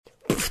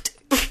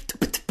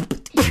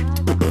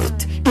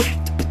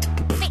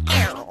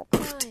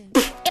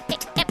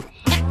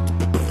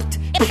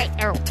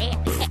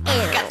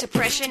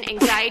depression,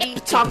 anxiety.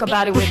 Talk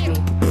about it with me.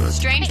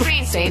 Strange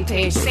brain, Same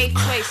page. safe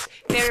place.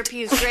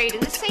 Therapy is great,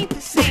 and this ain't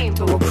the same.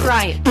 But we're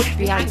crying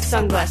behind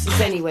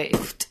sunglasses anyway.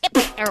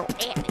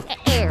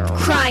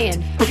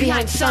 Crying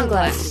behind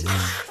sunglasses.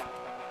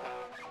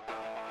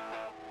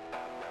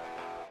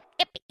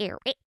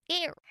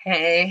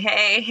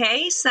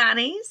 Hey,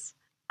 Sonnies.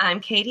 I'm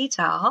Katie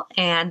Tall,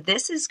 and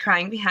this is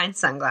Crying Behind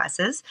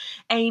Sunglasses,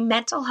 a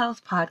mental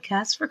health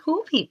podcast for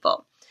cool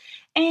people.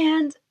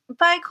 And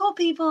by cool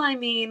people, I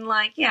mean,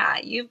 like, yeah,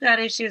 you've got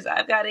issues,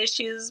 I've got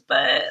issues,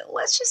 but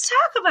let's just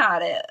talk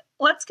about it.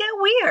 Let's get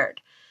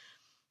weird.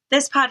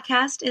 This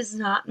podcast is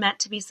not meant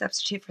to be a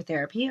substitute for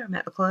therapy or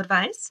medical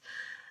advice.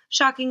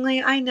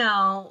 Shockingly, I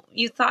know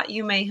you thought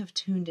you may have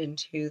tuned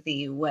into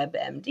the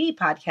WebMD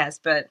podcast,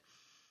 but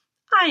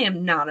I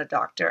am not a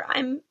doctor.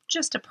 I'm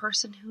just a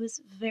person who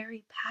is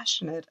very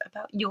passionate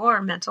about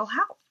your mental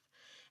health.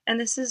 And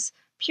this is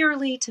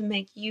purely to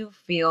make you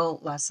feel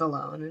less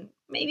alone and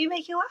maybe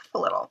make you laugh a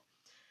little.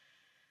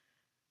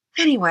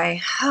 Anyway,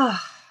 how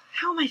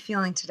am I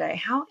feeling today?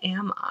 How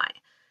am I?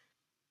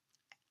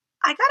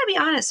 I gotta be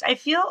honest, I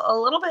feel a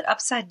little bit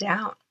upside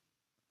down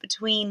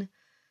between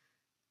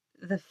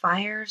the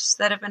fires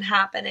that have been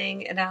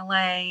happening in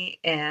LA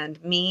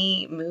and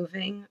me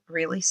moving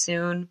really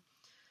soon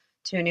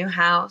to a new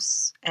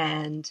house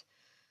and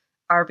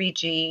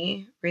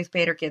RBG, Ruth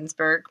Bader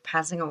Ginsburg,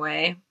 passing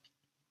away.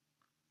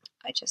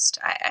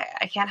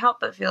 I can't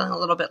help but feeling a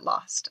little bit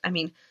lost. I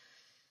mean,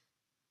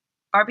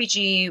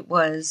 RBG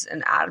was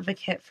an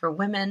advocate for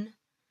women,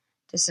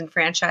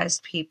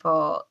 disenfranchised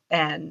people,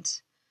 and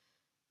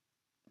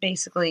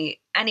basically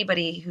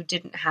anybody who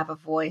didn't have a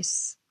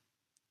voice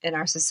in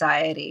our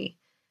society.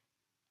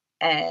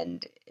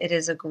 And it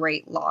is a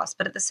great loss,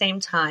 but at the same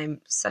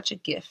time, such a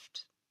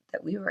gift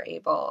that we were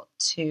able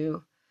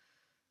to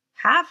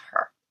have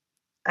her.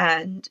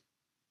 And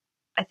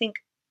I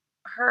think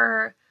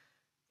her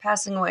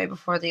passing away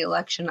before the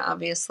election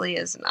obviously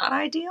is not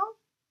ideal,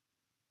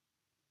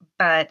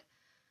 but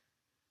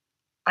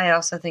I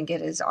also think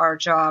it is our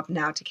job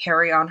now to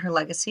carry on her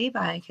legacy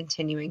by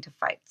continuing to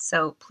fight.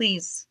 So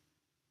please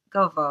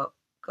go vote,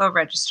 go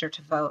register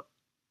to vote,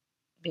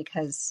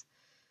 because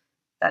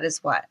that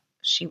is what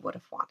she would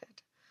have wanted.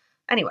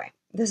 Anyway,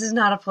 this is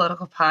not a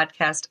political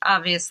podcast.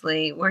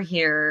 Obviously, we're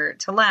here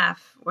to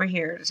laugh. We're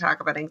here to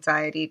talk about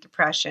anxiety,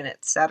 depression,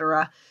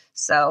 etc.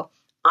 So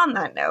on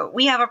that note,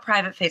 we have a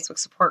private Facebook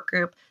support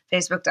group,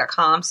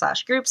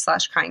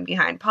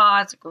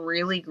 facebook.com/group/cryingbehindpods.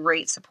 Really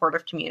great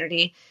supportive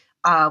community.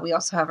 We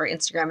also have our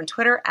Instagram and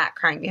Twitter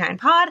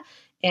 @cryingbehindpod.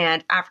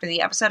 And after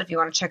the episode, if you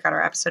want to check out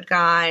our episode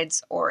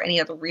guides or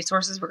any other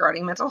resources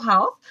regarding mental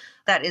health,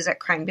 that is at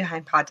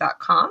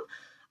cryingbehindpod.com.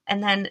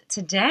 And then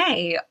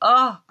today,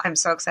 I'm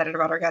so excited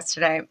about our guest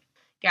today.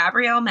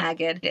 Gabrielle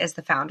Magid is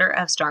the founder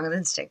of Stronger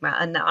Than Stigma,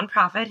 a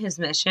nonprofit whose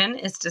mission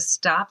is to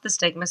stop the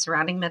stigma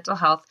surrounding mental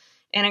health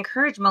and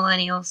encourage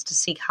millennials to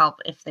seek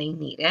help if they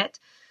need it.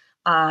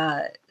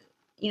 That's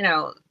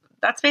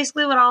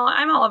basically what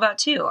I'm all about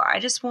too. I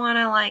just want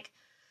to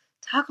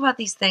talk about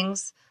these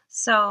things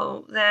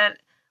so that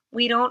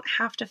we don't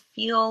have to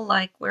feel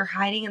like we're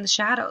hiding in the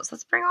shadows.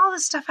 Let's bring all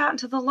this stuff out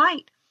into the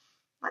light.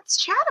 Let's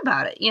chat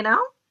about it,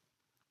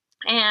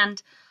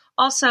 And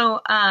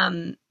also,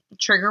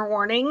 trigger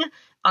warning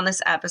on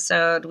this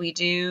episode, we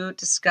do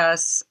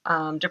discuss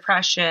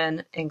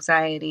depression,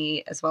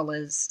 anxiety, as well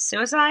as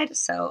suicide.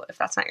 So if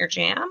that's not your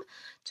jam,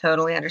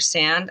 totally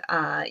understand.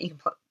 You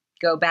can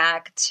go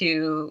back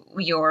to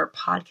your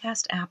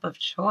podcast app of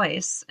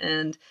choice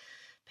and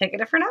pick a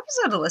different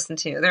episode to listen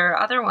to. There are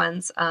other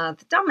ones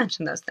that don't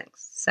mention those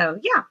things. So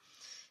yeah.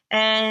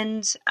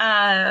 And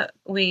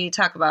we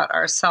talk about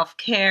our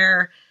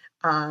self-care,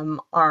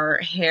 our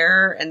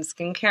hair and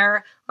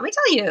skincare. Let me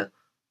tell you,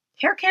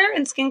 hair care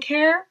and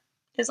skincare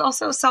is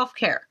also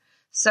self-care.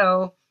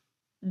 So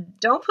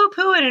don't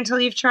poo-poo it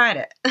until you've tried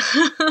it.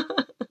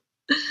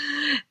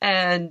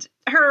 And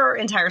her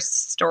entire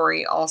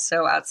story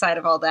also, outside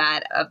of all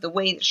that, of the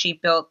way that she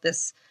built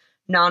this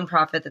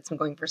nonprofit that's been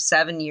going for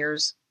 7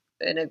 years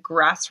in a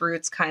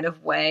grassroots kind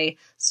of way,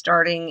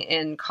 starting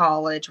in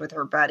college with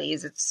her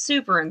buddies. It's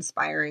super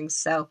inspiring.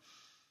 So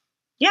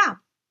yeah,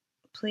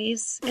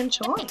 please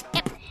enjoy.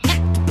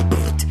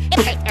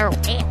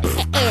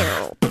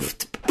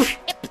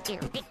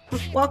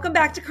 Welcome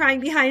back to Crying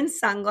Behind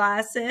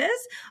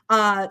Sunglasses.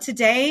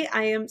 Today,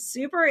 I am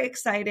super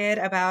excited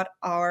about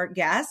our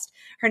guest.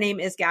 Her name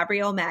is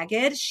Gabrielle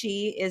Magid.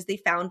 She is the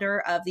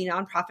founder of the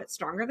nonprofit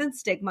Stronger Than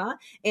Stigma,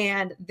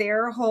 and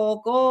their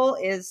whole goal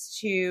is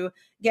to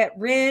get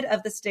rid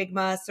of the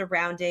stigma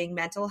surrounding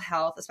mental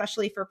health,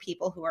 especially for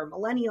people who are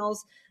millennials,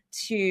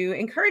 to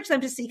encourage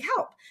them to seek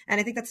help. And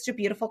I think that's such a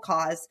beautiful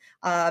cause.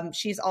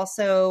 She's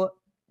also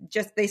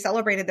they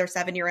celebrated their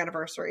 7-year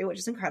anniversary, which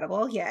is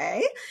incredible.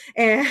 Yay.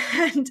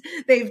 And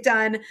they've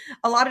done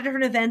a lot of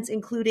different events,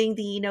 including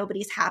the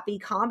Nobody's Happy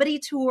comedy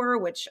tour,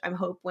 which I'm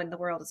hope when the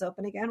world is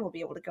open again, we'll be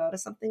able to go to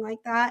something like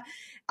that.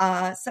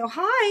 So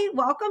hi,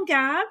 welcome,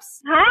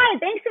 Gabs. Hi,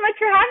 thanks so much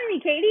for having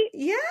me, Katie.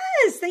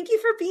 Yes, thank you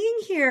for being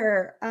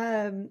here.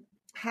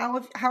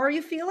 How are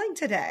you feeling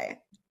today?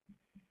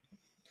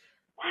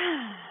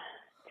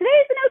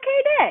 Today's an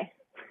okay day.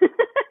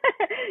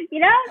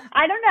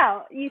 I don't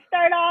know. You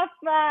start off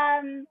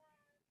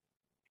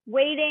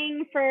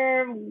waiting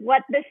for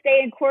what this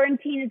day in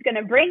quarantine is going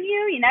to bring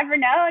you. You never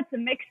know. It's a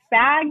mixed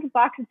bag,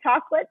 box of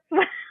chocolates,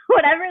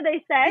 whatever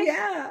they say.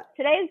 Yeah.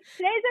 Today's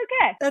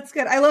okay. That's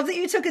good. I love that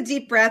you took a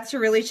deep breath to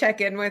really check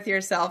in with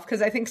yourself,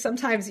 because I think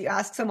sometimes you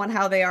ask someone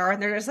how they are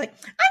and they're just like,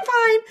 I'm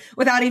fine,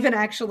 without even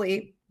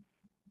actually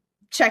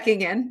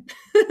checking in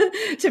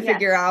to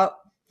figure out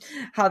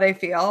how they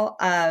feel.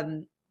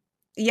 So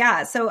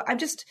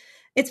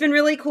it's been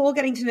really cool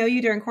getting to know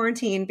you during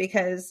quarantine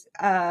because,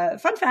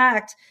 fun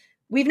fact,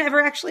 we've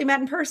never actually met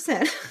in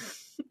person.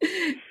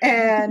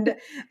 And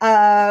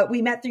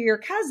we met through your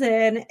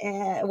cousin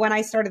when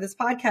I started this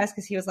podcast,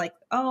 because he was like,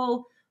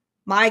 oh,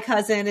 my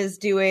cousin is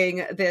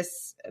doing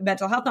this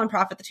mental health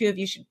nonprofit. The two of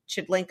you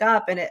should link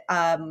up. And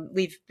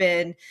we've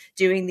been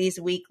doing these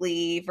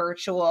weekly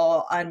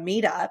virtual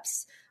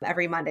meetups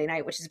every Monday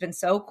night, which has been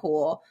so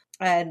cool.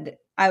 And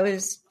I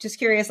was just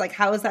curious, like,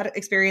 how has that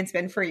experience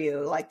been for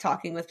you, like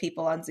talking with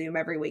people on Zoom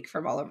every week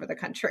from all over the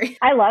country?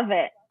 I love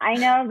it. I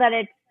know that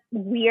it's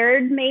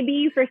weird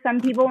maybe for some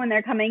people when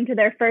they're coming to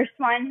their first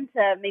one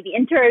to maybe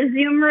enter a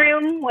Zoom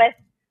room with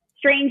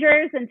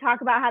strangers and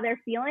talk about how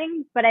they're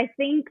feeling. But I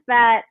think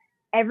that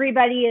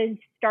everybody is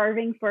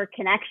starving for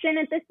connection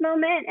at this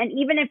moment. And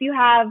even if you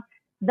have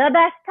the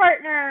best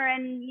partner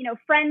and,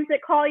 friends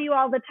that call you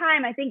all the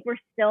time, I think we're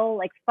still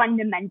like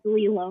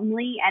fundamentally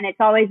lonely. And it's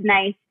always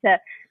nice to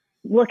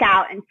look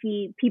out and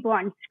see people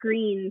on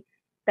screen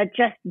that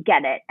just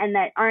get it and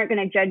that aren't going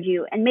to judge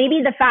you. And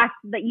maybe the fact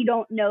that you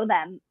don't know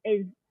them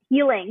is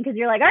healing, because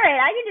you're like, all right,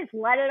 I can just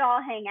let it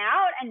all hang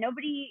out and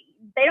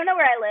they don't know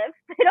where I live.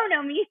 They don't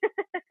know me.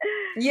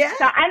 Yeah.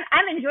 So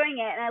I'm enjoying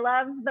it. And I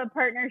love the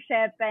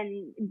partnership,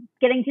 and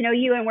getting to know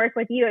you and work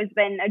with you has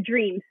been a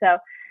dream. So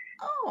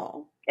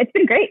it's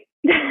been great.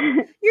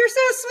 You're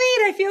so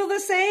sweet. I feel the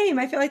same.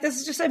 I feel like this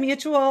is just a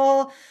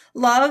mutual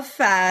love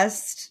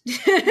fest.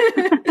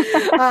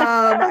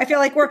 I feel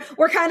like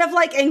we're kind of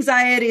like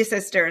anxiety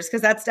sisters,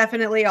 because that's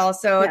definitely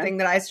also a thing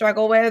that I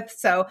struggle with.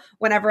 So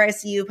whenever I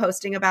see you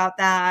posting about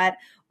that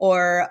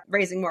or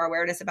raising more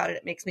awareness about it,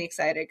 it makes me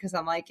excited, because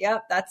I'm like,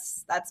 yep,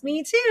 that's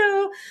me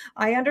too.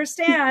 I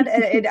understand.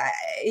 And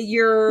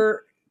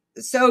you're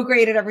so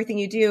great at everything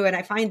you do. And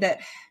I find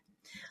that,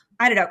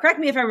 I don't know, correct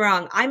me if I'm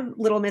wrong, I'm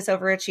Little Miss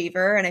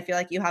Overachiever, and I feel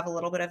like you have a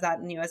little bit of that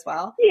in you as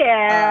well.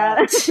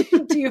 Yeah.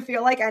 Do you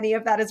feel like any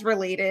of that is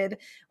related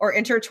or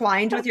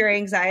intertwined with your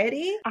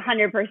anxiety?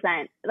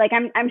 100%. Like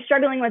I'm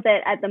struggling with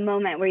it at the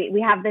moment.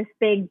 We have this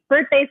big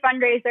birthday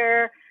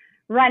fundraiser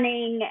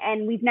running,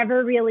 and we've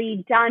never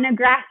really done a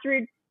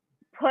grassroots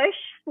push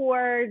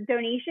for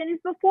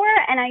donations before.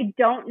 And I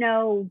don't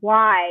know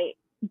why,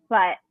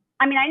 but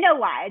I mean, I know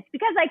why. It's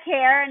because I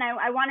care and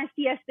I want to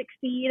see us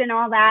succeed and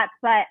all that,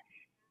 but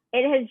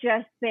it has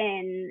just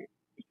been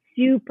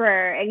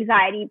super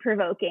anxiety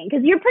provoking,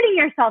 because you're putting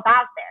yourself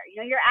out there.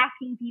 You're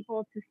asking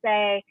people to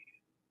say,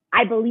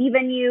 I believe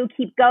in you,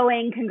 keep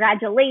going,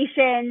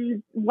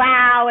 congratulations,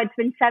 wow, it's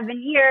been 7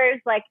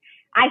 years, like,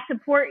 I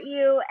support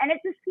you. And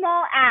it's a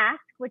small ask,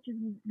 which is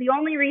the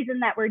only reason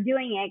that we're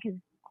doing it, because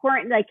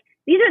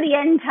these are the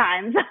end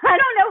times. I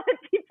don't know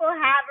what people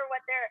have or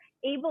what they're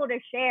able to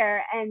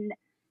share. And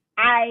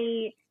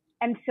I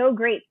am so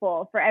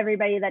grateful for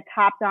everybody that's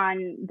hopped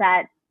on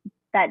that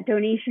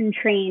donation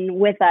train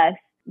with us.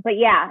 But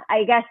yeah,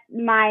 I guess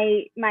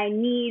my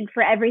need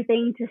for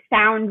everything to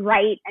sound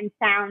right and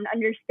sound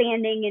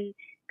understanding and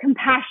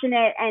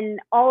compassionate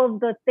and all of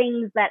the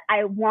things that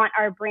I want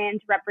our brand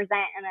to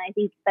represent, and I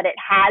think that it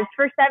has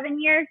for 7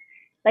 years,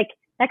 like,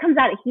 that comes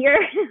out of here.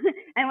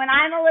 And when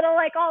I'm a little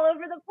like all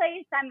over the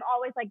place, I'm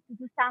always like, does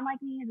this sound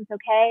like me? Is this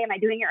okay? Am I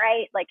doing it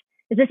right? Like,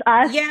 is this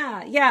us?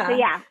 Yeah. So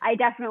yeah, I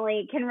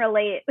definitely can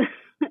relate.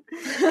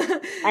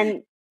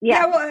 And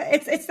yeah, well,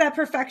 it's that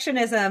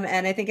perfectionism.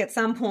 And I think at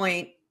some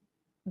point,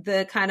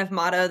 the kind of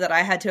motto that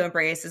I had to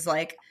embrace is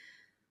like,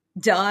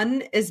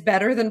 done is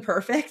better than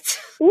perfect.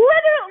 Wait,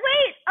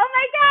 oh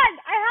my God,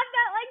 I have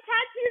that like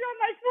tattooed on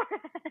my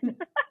forehead.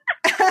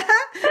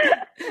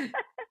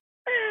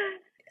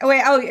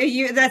 Wait,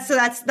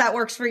 that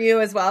works for you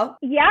as well?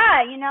 Yeah,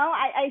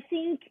 I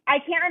think, I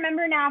can't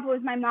remember now if it was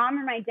my mom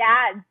or my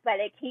dad, but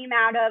it came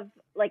out of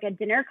like a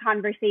dinner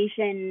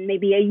conversation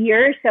maybe a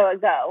year or so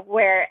ago,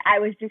 where I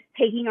was just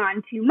taking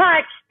on too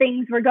much.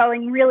 Things were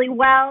going really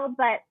well,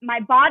 but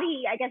my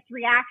body, I guess,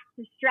 reacts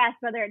to stress,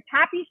 whether it's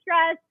happy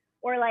stress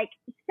or like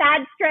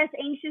sad stress,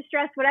 anxious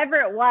stress, whatever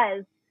it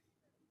was,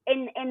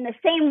 in the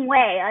same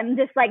way. I'm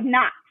just like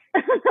nuts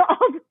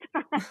all the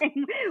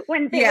time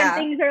when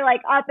things are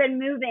like up and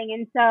moving.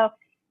 And so,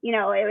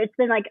 it's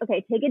been like,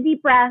 okay, take a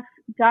deep breath.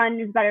 Done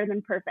is better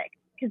than perfect.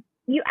 Because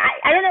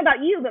I don't know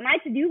about you, but my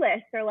to-do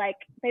lists are like,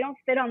 they don't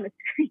fit on the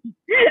screen.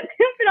 They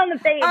don't fit on the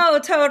page. Oh,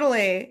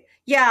 totally.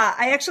 Yeah.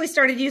 I actually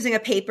started using a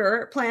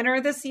paper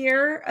planner this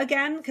year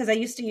again, because I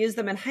used to use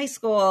them in high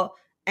school,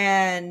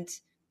 and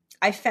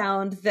I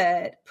found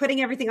that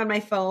putting everything on my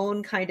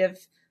phone kind of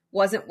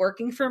wasn't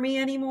working for me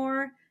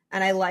anymore.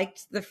 And I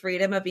liked the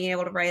freedom of being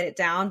able to write it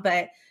down.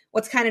 But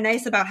what's kind of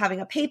nice about having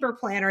a paper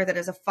planner that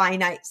is a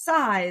finite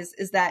size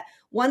is that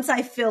once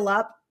I fill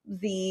up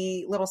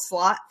the little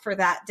slot for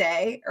that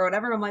day or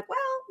whatever, I'm like,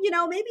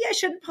 well, maybe I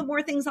shouldn't put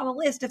more things on the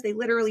list if they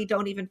literally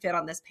don't even fit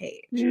on this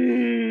page.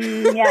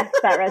 Yes,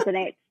 that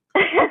resonates.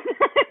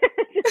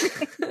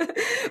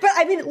 But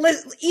I mean,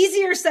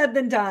 easier said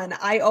than done.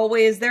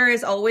 There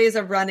is always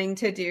a running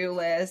to-do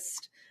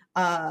list.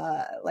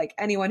 Like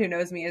anyone who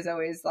knows me is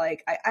always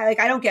like, I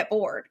don't get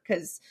bored,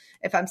 because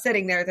if I'm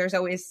sitting there, there's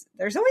always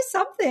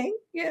something,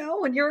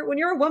 when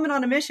you're a woman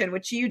on a mission,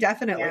 which you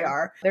definitely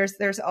are,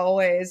 there's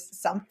always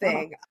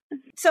something.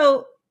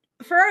 So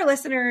for our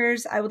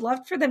listeners, I would love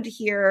for them to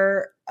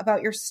hear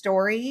about your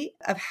story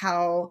of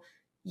how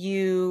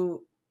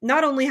you,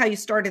 not only how you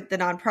started the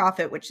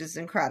nonprofit, which is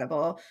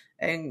incredible,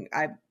 and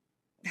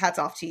hats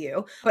off to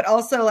you, but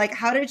also like,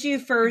 how did you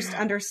first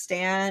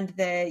understand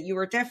that you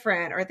were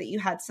different or that you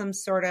had some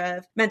sort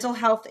of mental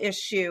health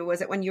issue?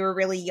 Was it when you were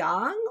really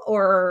young,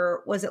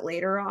 or was it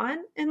later on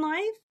in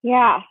life?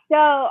 Yeah. So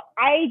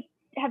I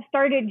have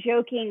started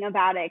joking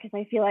about it because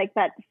I feel like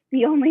that's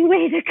the only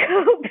way to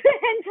cope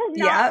and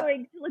to not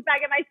like look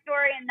back at my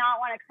story and not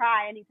want to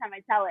cry anytime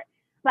I tell it.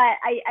 But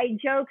I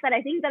joke that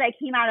I think that I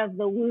came out of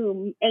the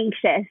womb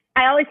anxious.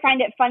 I always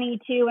find it funny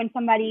too when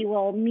somebody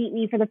will meet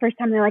me for the first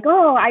time. They're like,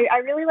 oh, I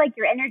really like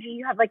your energy.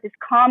 You have like this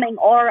calming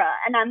aura.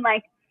 And I'm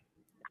like,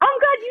 I'm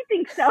glad you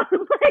think so. I'm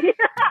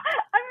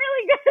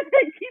really good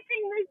at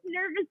keeping this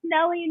nervous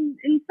Nelly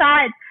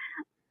inside.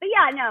 But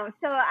yeah, no.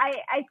 So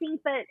I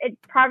think that it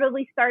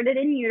probably started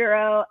in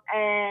utero,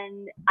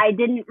 and I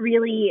didn't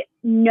really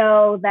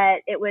know that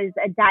it was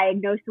a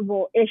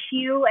diagnosable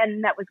issue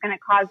and that was going to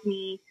cause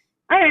me,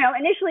 I don't know,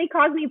 initially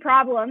caused me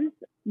problems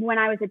when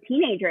I was a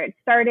teenager. It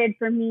started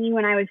for me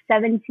when I was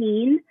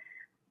 17.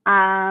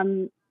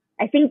 I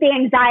think the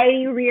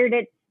anxiety reared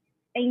its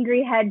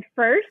angry head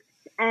first,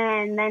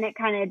 and then it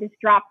kind of just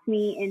dropped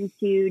me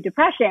into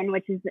depression,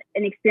 which is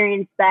an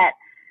experience that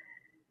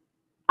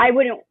I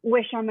wouldn't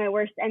wish on my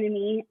worst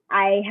enemy.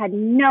 I had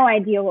no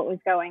idea what was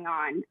going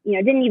on.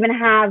 Didn't even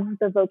have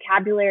the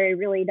vocabulary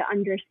really to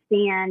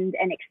understand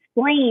and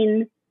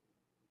explain,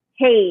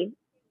 hey,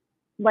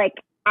 like,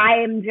 I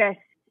am just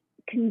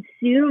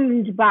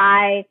consumed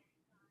by,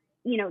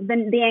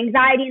 the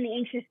anxiety and the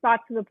anxious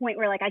thoughts to the point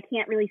where like I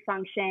can't really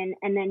function.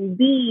 And then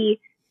B,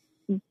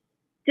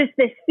 just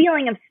this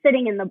feeling of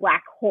sitting in the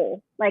black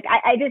hole. Like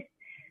I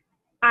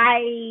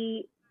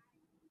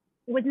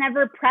was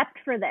never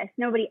prepped for this.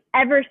 Nobody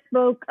ever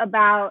spoke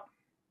about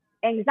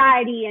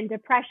anxiety and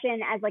depression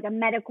as like a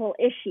medical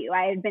issue.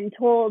 I had been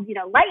told,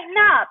 lighten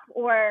up,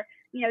 or,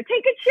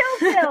 take a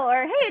chill pill,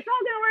 or, hey, it's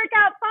all going to work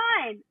out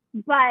fine.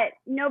 But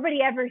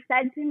nobody ever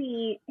said to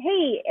me,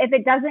 hey, if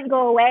it doesn't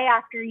go away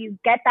after you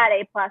get that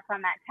A+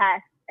 on that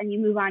test and you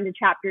move on to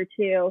chapter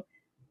 2,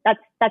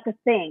 that's a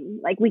thing.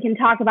 Like, we can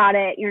talk about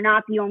it. You're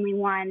not the only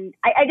one.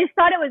 I just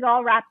thought it was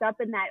all wrapped up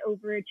in that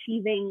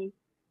overachieving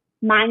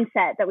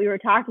mindset that we were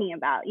talking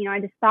about. I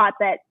just thought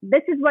that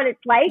this is what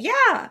it's like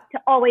to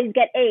always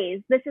get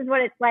A's. This is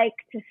what it's like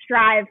to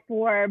strive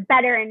for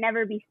better and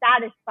never be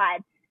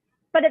satisfied.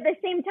 But at the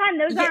same time,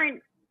 those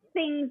aren't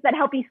things that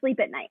help you sleep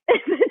at night.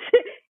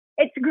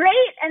 It's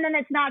great, and then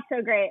it's not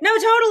so great. No,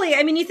 totally.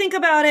 I mean, you think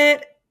about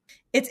it,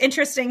 it's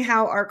interesting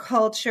how our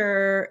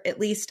culture, at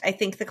least I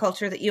think the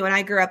culture that you and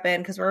I grew up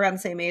in, because we're around the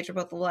same age,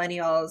 we're both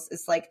millennials,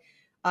 is like,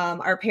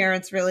 our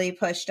parents really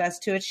pushed us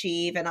to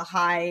achieve, and a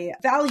high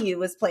value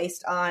was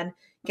placed on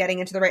getting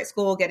into the right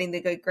school, getting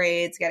the good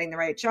grades, getting the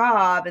right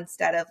job,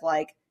 instead of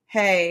like,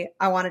 hey,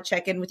 I want to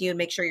check in with you and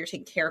make sure you're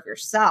taking care of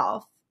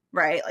yourself,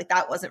 right? Like,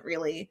 that wasn't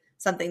really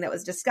something that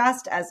was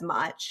discussed as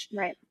much.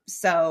 Right.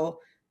 So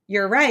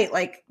you're right.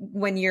 Like,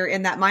 when you're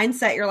in that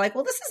mindset, you're like,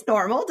 well, this is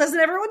normal. Doesn't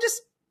everyone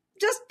just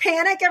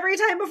panic every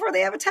time before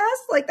they have a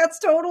test? Like, that's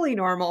totally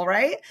normal,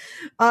 right?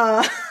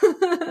 Yeah.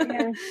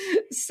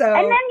 So,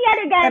 and then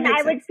yet again, I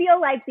sense. would feel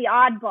like the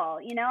oddball.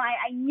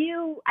 I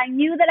knew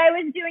that I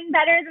was doing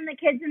better than the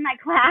kids in my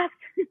class.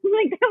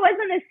 Like, that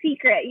wasn't a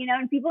secret,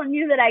 and people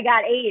knew that I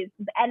got A's,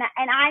 and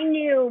I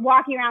knew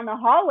walking around the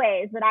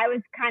hallways that I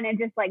was kind of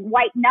just like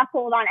white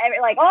knuckled on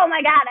like, oh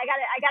my God,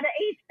 I got to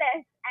ace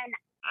this,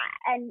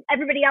 and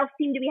everybody else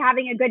seemed to be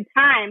having a good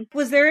time.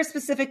 Was there a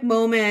specific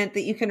moment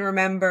that you can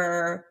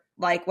remember,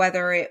 like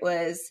whether it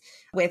was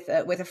with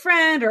a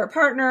friend or a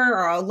partner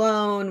or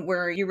alone,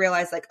 where you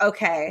realized like,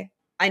 okay,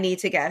 I need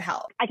to get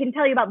help? I can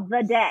tell you about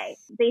the day.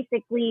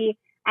 Basically,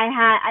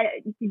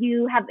 did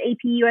you have AP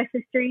US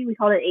History? We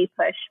called it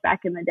A-Push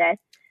back in the day.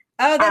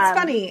 Oh, that's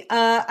funny.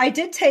 I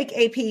did take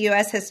AP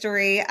US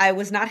History. I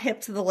was not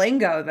hip to the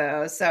lingo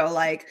though. So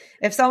like,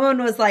 if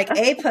someone was like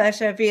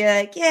A-Push, I'd be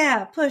like,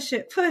 yeah, push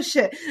it.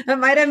 It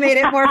might have made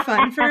it more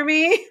fun for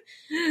me.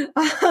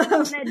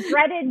 The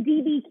dreaded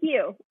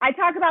DBQ. I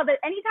talk about that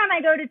anytime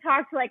I go to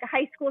talk to like a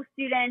high school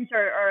student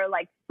or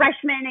like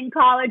freshmen in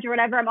college or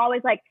whatever. I'm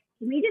always like,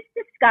 can we just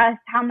discuss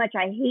how much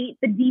I hate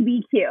the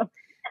DBQ?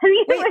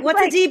 Wait, what's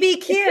like, a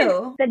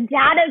DBQ? The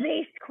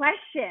database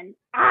question.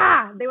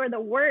 They were the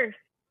worst.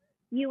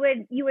 you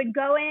would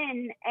go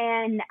in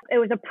and it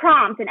was a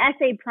prompt, an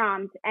essay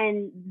prompt,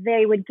 and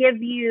they would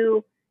give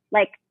you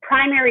like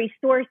primary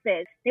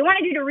sources. They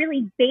wanted you to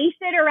really base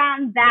it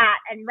around that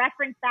and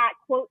reference that,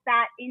 quote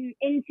that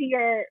into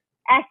your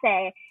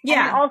essay.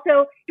 Yeah. And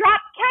also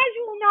drop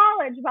casual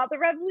knowledge about the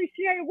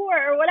Revolutionary War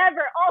or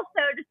whatever,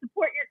 also to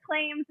support your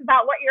claims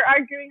about what you're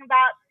arguing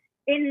about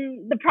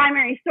in the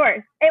primary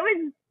source. It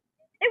was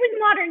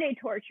modern day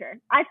torture.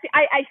 I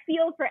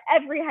feel for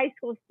every high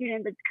school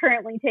student that's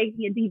currently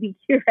taking a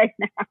DBQ right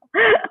now.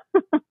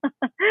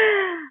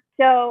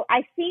 So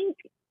I think,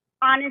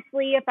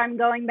 honestly, if I'm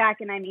going back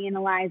and I'm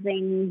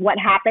analyzing what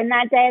happened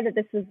that day, that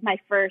this was my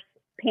first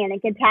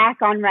panic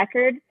attack on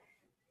record,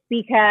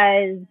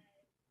 because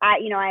I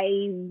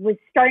was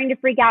starting to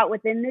freak out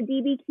within the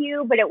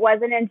DBQ, but it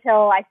wasn't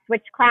until I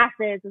switched classes,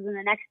 it was in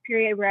the next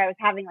period where I was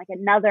having like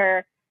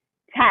another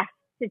test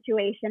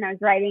situation. I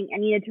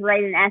needed to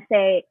write an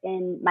essay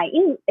in my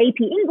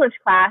AP English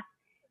class.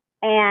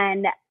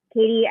 And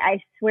Katie, I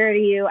swear to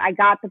you, I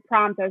got the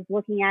prompt. I was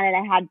looking at it.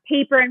 I had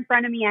paper in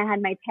front of me. I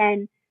had my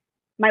pen.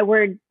 My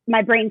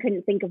brain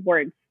couldn't think of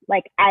words.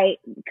 Like, I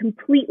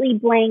completely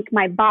blank.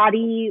 My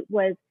body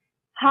was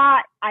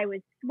hot. I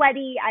was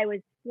sweaty. I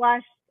was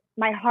flushed.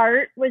 My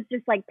heart was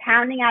just like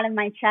pounding out of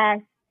my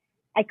chest.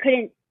 I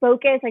couldn't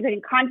focus. I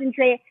couldn't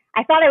concentrate.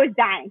 I thought I was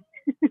dying,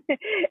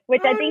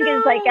 which I think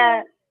is like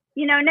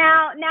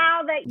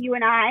now that you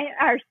and I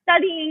are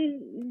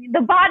studying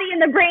the body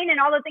and the brain and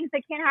all the things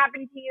that can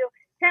happen to you,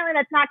 apparently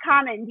that's not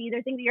common to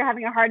either think that you're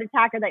having a heart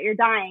attack or that you're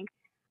dying.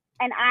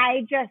 And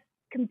I just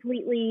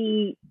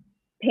completely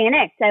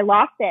panicked. I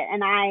lost it.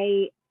 And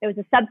it was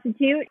a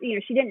substitute.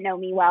 She didn't know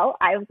me well.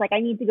 I was like,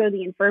 I need to go to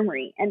the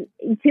infirmary. And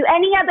to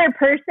any other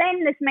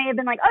person, this may have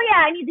been like, oh yeah,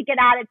 I need to get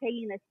out of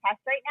taking this test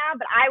right now.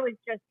 But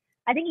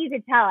I think you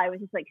could tell I was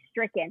just like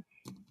stricken.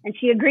 And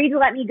she agreed to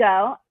let me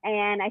go.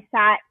 And I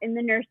sat in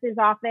the nurse's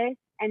office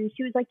and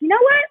she was like, you know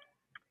what?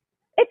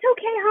 It's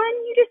okay,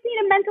 hon. You just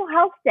need a mental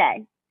health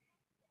day.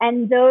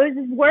 And those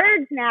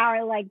words now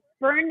are like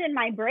burned in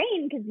my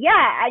brain because, yeah,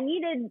 I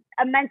needed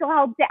a mental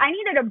health day. I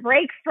needed a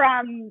break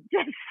from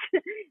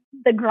just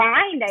the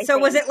grind. I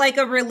think. Was it like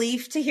a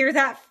relief to hear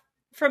that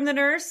from the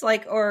nurse?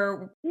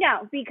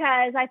 No,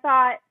 because I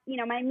thought,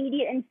 my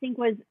immediate instinct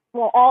was,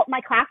 well, all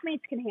my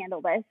classmates can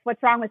handle this.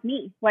 What's wrong with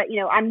me?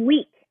 I'm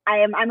weak.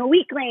 I'm a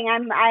weakling.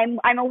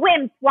 I'm a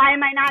wimp. Why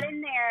am I not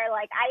in there?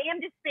 Like, I am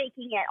just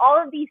faking it.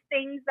 All of these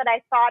things that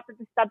I thought that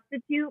the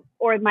substitute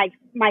or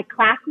my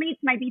classmates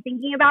might be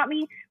thinking about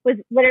me was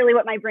literally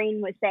what my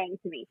brain was saying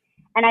to me.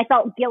 And I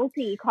felt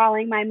guilty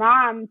calling my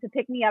mom to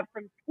pick me up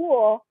from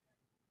school.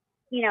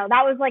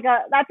 That was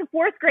that's a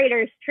fourth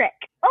grader's trick.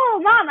 Oh,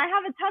 Mom, I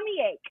have a tummy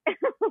ache.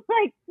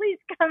 Like, please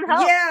come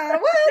help. Yeah, well,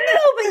 no,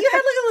 but you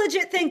had like a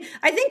legit thing.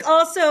 I think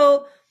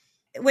also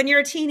when you're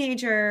a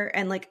teenager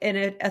and like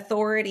an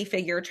authority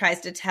figure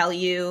tries to tell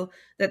you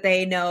that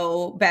they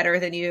know better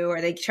than you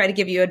or they try to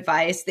give you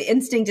advice, the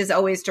instinct is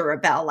always to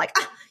rebel. Like,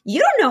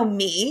 you don't know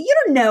me. You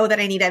don't know that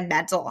I need a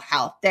mental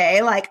health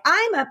day. Like,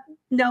 I'm a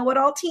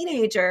know-it-all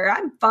teenager.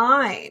 I'm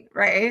fine,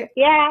 right?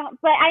 Yeah,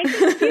 but I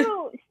think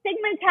too,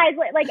 stigmatize,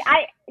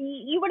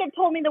 you would have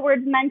told me the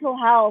words mental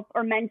health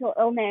or mental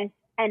illness,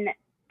 and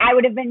I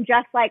would have been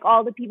just like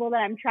all the people that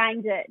I'm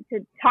trying to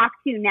talk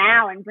to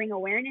now and bring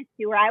awareness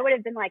to, where I would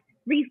have been like,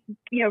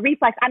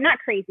 reflex. I'm not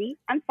crazy.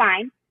 I'm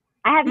fine.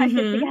 I have my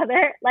shit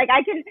together. Like,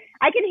 I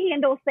can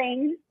handle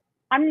things.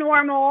 I'm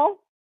normal.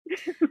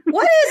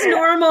 What is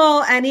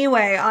normal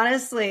anyway,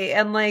 honestly?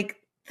 And like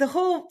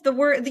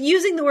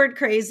using the word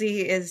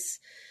crazy is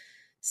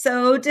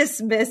so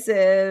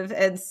dismissive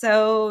and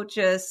so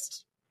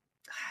just,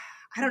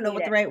 I don't know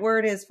what the right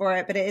word is for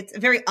it, but it's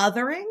very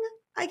othering,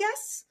 I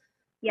guess.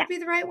 Yeah. Would be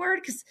the right word.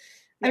 Because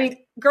I mean,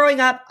 growing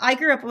up, I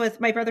grew up with,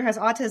 my brother has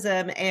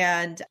autism,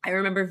 and I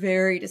remember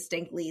very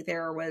distinctly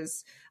there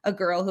was a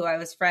girl who I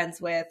was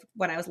friends with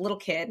when I was a little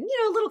kid.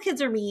 Little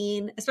kids are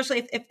mean,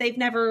 especially if they've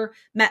never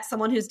met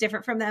someone who's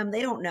different from them.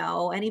 They don't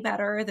know any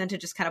better than to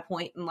just kind of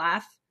point and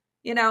laugh,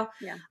 Yeah.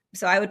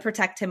 So I would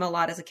protect him a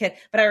lot as a kid.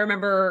 But I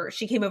remember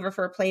she came over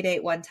for a play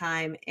date one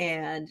time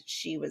and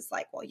she was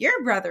like, well,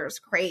 your brother's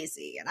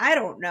crazy and I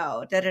don't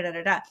know,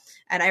 da-da-da-da-da.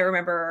 And I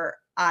remember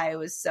I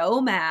was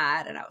so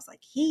mad and I was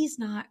like, he's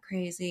not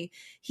crazy.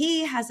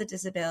 He has a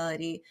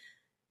disability.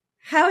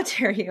 How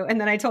dare you? And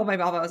then I told my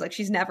mom, I was like,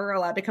 she's never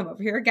allowed to come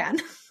over here again.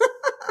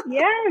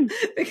 Yeah.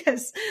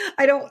 Because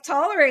I don't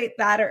tolerate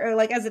that. Or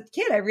like as a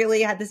kid, I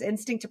really had this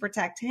instinct to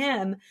protect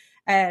him.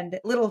 And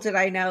little did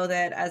I know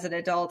that as an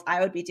adult, I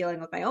would be dealing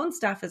with my own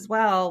stuff as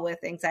well, with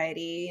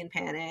anxiety and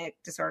panic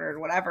disorder and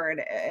whatever.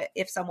 And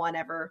if someone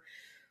ever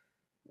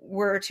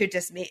were to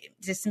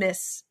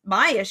dismiss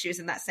my issues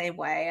in that same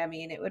way, I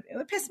mean, it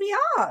would piss me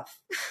off.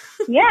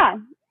 Yeah,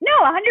 no,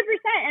 100%.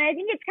 And I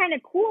think it's kind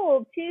of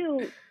cool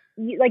too,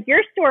 like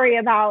your story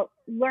about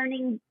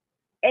learning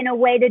in a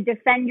way to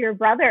defend your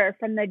brother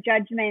from the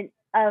judgment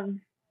of,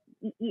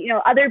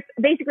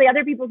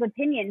 other people's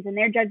opinions and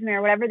their judgment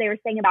or whatever they were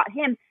saying about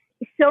him.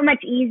 It's so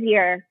much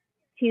easier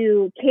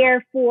to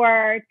care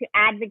for, to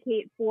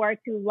advocate for,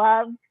 to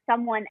love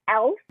someone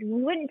else. We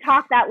wouldn't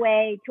talk that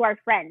way to our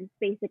friends,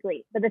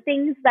 basically. But the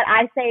things that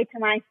I say to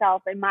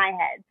myself in my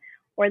head,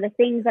 or the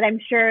things that I'm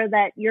sure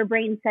that your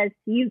brain says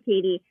to you,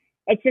 Katie,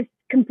 it's just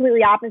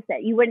completely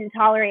opposite. You wouldn't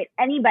tolerate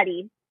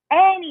anybody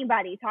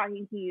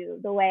talking to you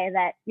the way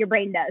that your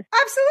brain does.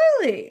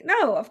 Absolutely.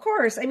 No, of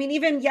course. I mean,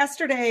 even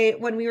yesterday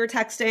when we were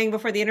texting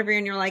before the interview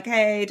and you're like,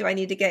 hey, do I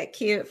need to get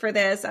cute for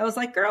this? I was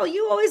like, girl,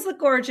 you always look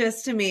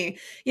gorgeous to me,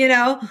 you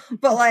know,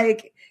 but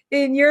like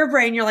in your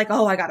brain, you're like,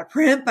 oh, I got to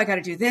primp. I got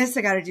to do this.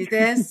 I got to do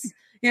this,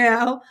 you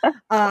know?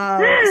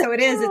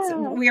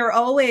 So we are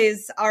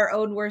always our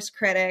own worst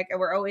critic, and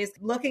we're always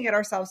looking at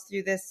ourselves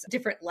through this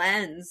different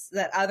lens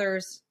that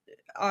others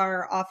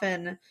are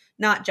often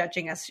not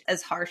judging us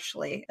as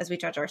harshly as we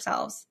judge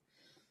ourselves.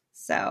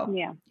 So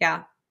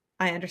yeah,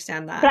 I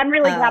understand that. But I'm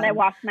really glad I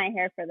washed my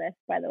hair for this,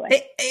 by the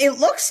way. It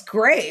looks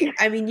great.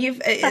 I mean,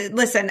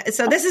 listen,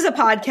 so this is a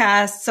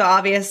podcast. So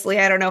obviously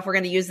I don't know if we're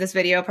going to use this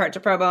video part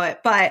to promo it,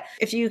 but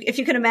if you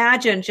can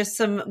imagine just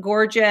some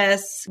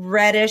gorgeous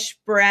reddish,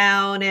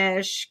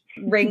 brownish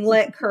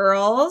ringlet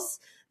curls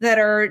that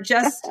are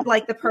just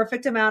like the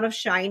perfect amount of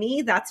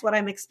shiny. That's what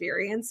I'm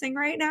experiencing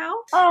right now.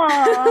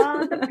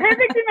 Oh, the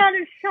perfect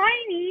amount of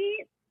shiny.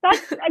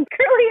 That's a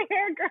curly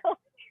hair girl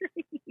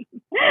dream.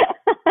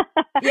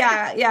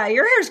 Yeah,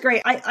 your hair's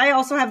great. I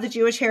also have the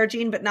Jewish hair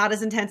gene, but not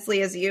as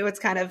intensely as you. It's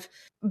kind of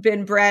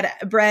been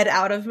bred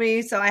out of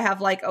me. So I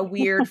have like a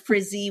weird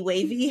frizzy,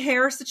 wavy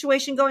hair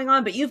situation going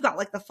on, but you've got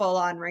like the full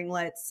on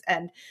ringlets.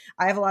 And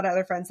I have a lot of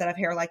other friends that have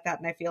hair like that.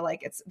 And I feel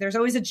like there's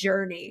always a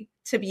journey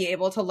to be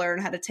able to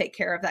learn how to take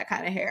care of that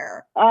kind of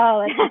hair.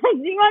 Oh,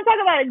 you want to talk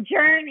about a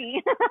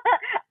journey?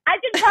 I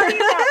can tell you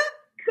about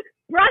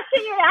brushing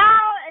it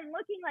out and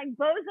looking like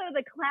Bozo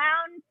the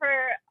Clown for,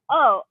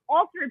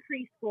 all through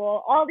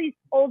preschool, all these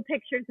old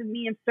pictures of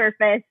me have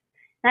surfaced.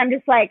 And I'm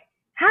just like,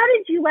 how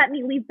did you let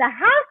me leave the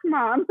house,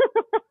 Mom?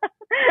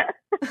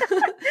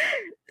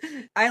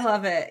 I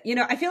love it. You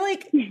know, I feel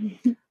like,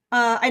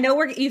 I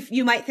know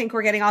you might think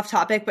we're getting off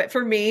topic, but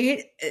for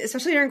me,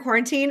 especially during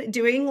quarantine,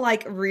 doing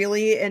like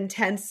really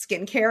intense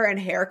skincare and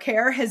hair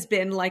care has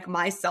been like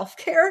my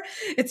self-care.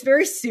 It's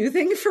very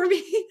soothing for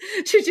me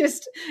to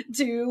just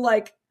do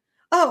like,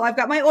 oh, I've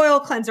got my oil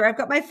cleanser, I've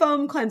got my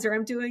foam cleanser,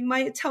 I'm doing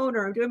my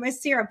toner, I'm doing my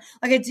serum.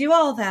 Like I do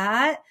all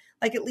that.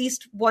 Like at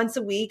least once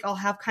a week, I'll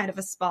have kind of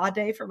a spa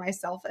day for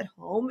myself at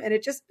home. And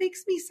it just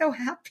makes me so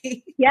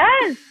happy.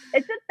 Yes,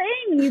 it's a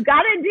thing. You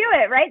got to do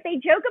it, right? They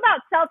joke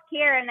about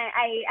self-care. And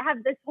I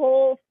have this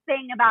whole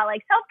thing about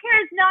like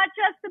self-care is not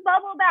just a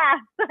bubble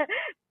bath.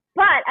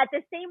 But at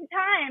the same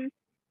time,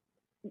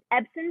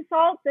 Epsom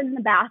salts in the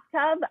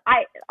bathtub,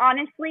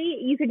 honestly,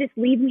 you could just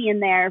leave me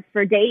in there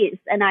for days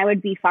and I would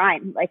be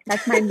fine. Like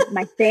that's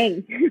my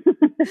thing.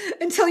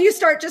 Until you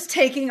start just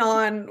taking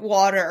on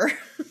water.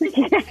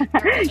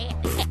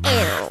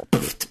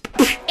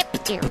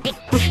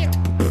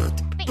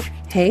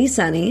 Hey,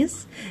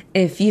 Sunnies.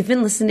 If you've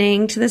been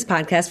listening to this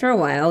podcast for a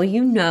while,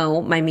 you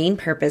know my main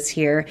purpose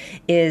here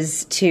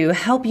is to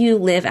help you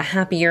live a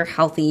happier,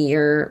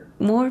 healthier,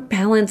 more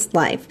balanced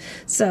life.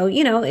 So,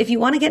 you know, if you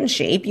want to get in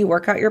shape, you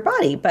work out your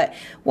body. But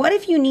what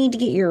if you need to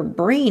get your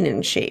brain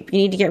in shape? You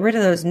need to get rid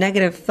of those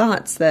negative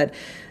thoughts that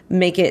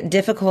make it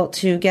difficult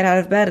to get out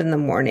of bed in the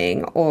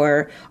morning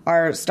or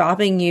are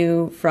stopping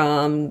you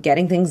from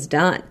getting things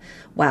done.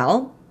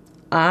 Well,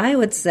 I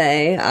would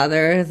say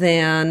other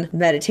than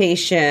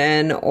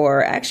meditation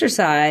or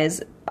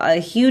exercise, a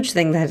huge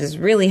thing that has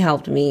really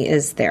helped me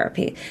is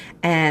therapy.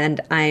 And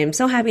I'm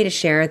so happy to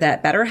share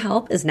that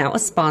BetterHelp is now a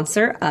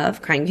sponsor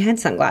of Crying Behind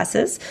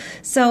Sunglasses.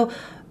 So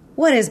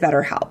what is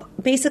BetterHelp?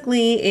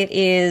 Basically, it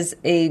is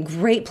a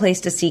great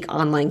place to seek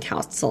online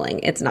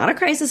counseling. It's not a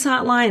crisis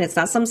hotline. It's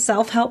not some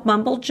self-help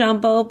mumbo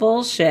jumbo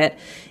bullshit.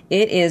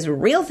 It is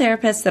real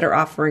therapists that are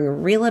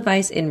offering real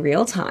advice in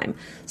real time.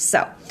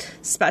 So,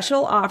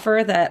 special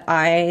offer that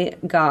I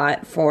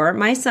got for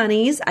my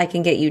Sunnies. I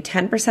can get you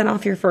 10%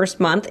 off your first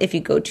month if you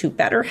go to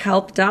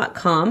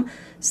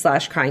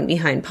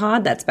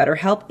betterhelp.com/cryingbehindpod. That's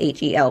BetterHelp,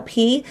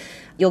 HELP.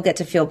 You'll get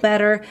to feel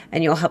better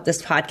and you'll help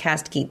this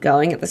podcast keep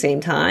going at the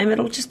same time.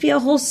 It'll just be a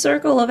whole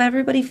circle of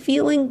everybody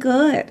feeling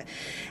good.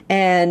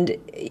 And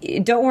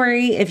don't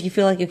worry if you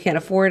feel like you can't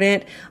afford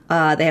it.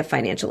 They have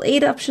financial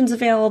aid options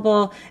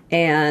available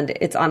and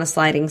it's on a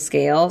sliding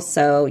scale.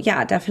 So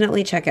yeah,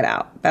 definitely check it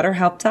out.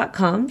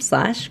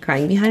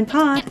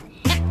 BetterHelp.com/cryingbehindpod.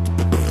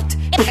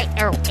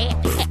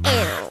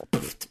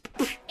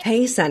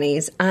 Hey,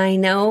 Sunnies. I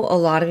know a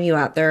lot of you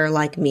out there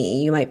like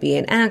me. You might be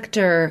an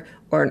actor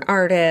or an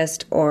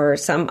artist or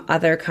some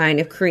other kind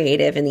of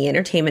creative in the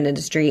entertainment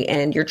industry,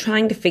 and you're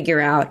trying to figure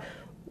out,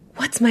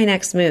 what's my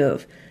next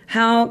move?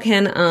 How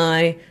can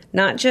I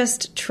not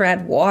just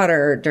tread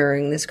water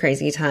during this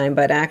crazy time,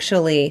 but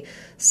actually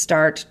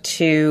start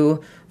to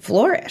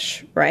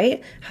flourish,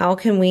 right? How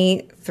can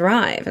we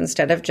thrive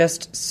instead of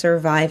just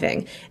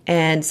surviving?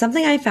 And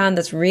something I found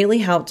that's really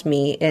helped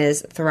me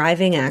is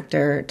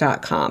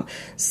thrivingactor.com.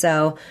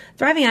 So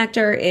Thriving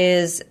Actor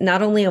is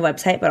not only a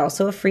website, but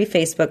also a free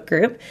Facebook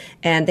group.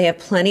 And they have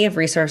plenty of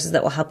resources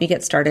that will help you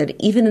get started.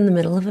 Even in the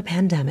middle of a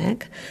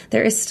pandemic,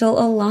 there is still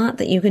a lot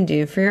that you can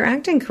do for your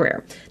acting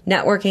career.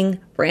 Networking,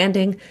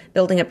 branding,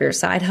 building up your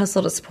side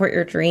hustle to support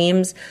your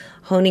dreams,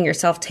 honing your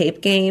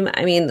self-tape game.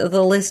 I mean,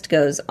 the list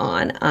goes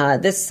on.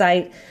 This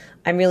site,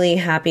 I'm really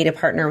happy to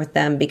partner with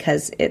them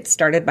because it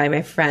started by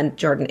my friend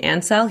Jordan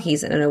Ansell.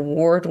 He's an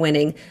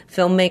award-winning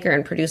filmmaker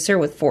and producer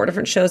with 4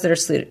 different shows that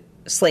are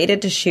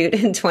slated to shoot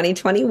in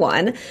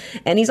 2021.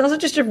 And he's also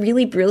just a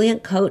really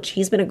brilliant coach.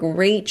 He's been a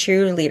great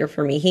cheerleader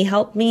for me. He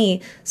helped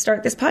me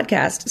start this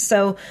podcast.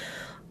 So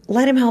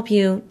let him help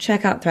you.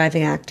 Check out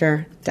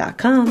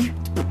thrivingactor.com.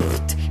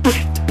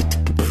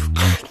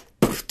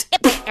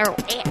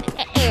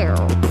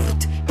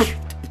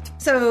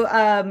 So,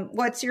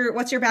 what's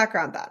your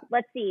background then?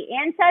 Let's see.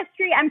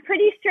 Ancestry, I'm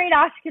pretty straight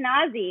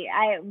Ashkenazi.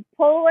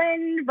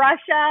 Poland,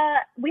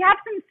 Russia. We have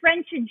some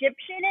French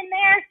Egyptian in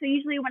there. So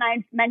usually when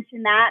I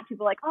mention that,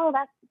 people are like, oh,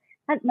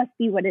 that must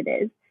be what it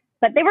is.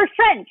 But they were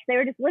French. They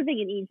were just living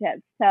in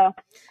Egypt. So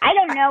I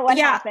don't know what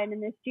happened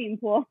in this gene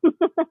pool.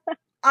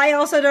 I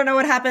also don't know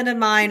what happened in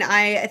mine.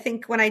 I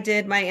think when I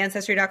did my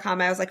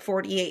Ancestry.com, I was like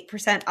 48%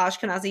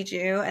 Ashkenazi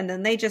Jew. And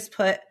then they just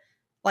put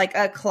like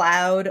a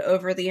cloud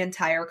over the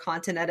entire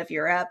continent of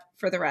Europe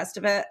for the rest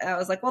of it. I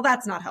was like, well,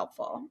 that's not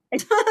helpful.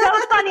 It's so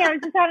funny. I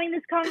was just having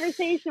this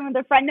conversation with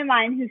a friend of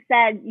mine who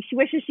said she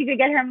wishes she could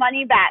get her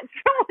money back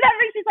from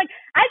whatever. She's like,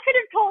 I could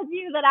have told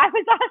you that I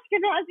was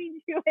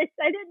Ashkenazi Jewish.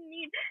 I didn't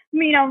need,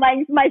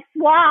 my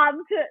swab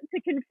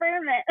to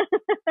confirm it.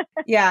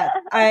 Yeah.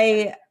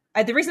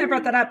 The reason I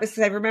brought that up is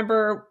because I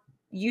remember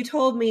you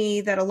told me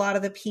that a lot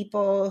of the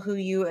people who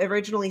you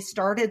originally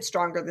started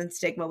Stronger Than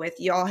Stigma with,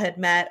 you all had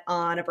met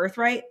on a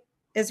Birthright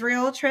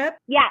Israel trip.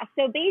 Yeah.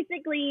 So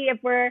basically, if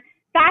we're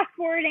fast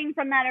forwarding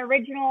from that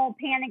original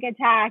panic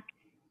attack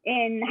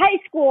in high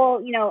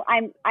school,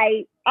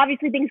 I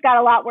obviously things got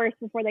a lot worse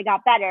before they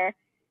got better.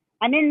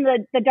 I'm in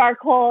the dark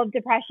hole of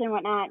depression,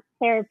 whatnot,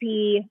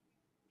 therapy,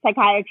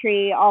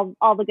 psychiatry, all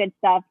the good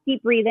stuff,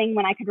 deep breathing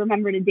when I could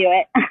remember to do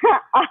it.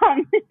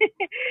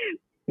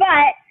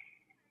 But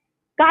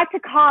got to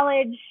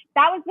college.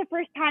 That was the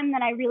first time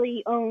that I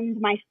really owned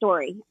my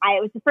story.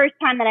 It was the first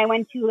time that I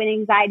went to an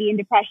anxiety and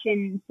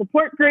depression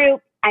support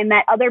group. I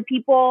met other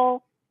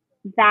people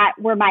that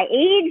were my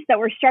age that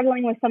were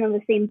struggling with some of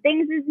the same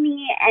things as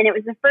me. And it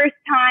was the first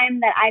time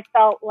that I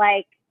felt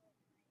like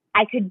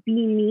I could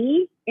be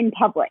me in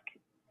public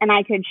and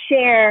I could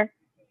share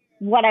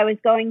what I was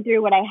going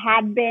through, what I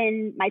had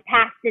been. My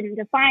past didn't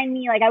define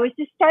me. Like I was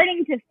just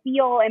starting to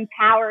feel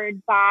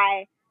empowered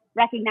by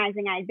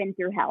recognizing I had been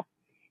through hell.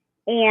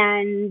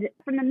 And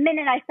from the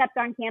minute I stepped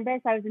on campus,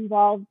 I was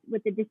involved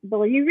with the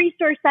Disability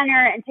Resource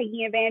Center and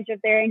taking advantage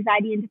of their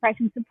anxiety and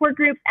depression support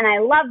groups. And I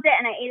loved it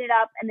and I ate it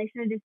up, and they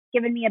should have just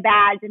given me a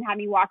badge and had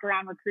me walk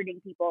around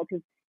recruiting people,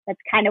 because that's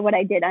kind of what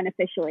I did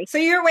unofficially. So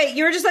you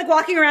were just like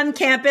walking around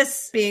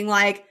campus being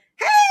like,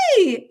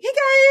 hey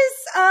guys,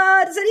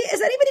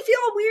 is anybody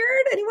feeling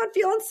weird? Anyone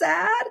feeling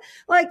sad?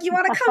 Like, you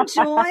want to come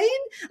join?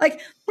 Like,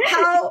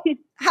 how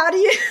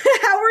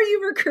are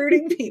you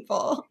recruiting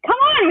people? Come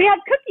on, we have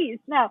cookies.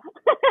 No.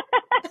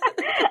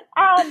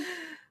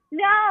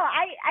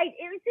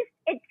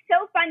 It's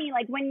so funny.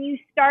 Like when you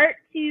start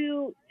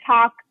to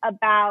talk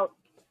about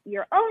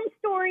your own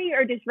story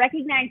or just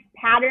recognize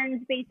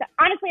patterns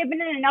honestly, I've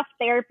been in enough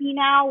therapy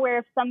now where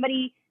if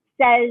somebody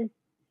says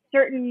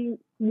certain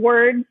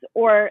words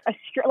or a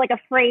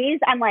phrase,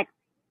 I'm like,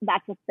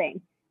 that's a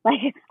thing.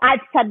 Like I've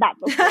said that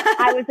before.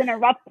 I was in a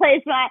rough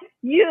place when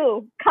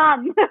you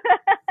come.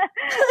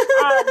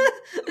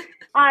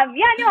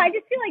 I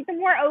just feel like the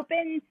more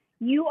open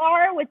you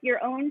are with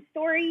your own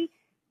story,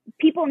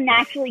 people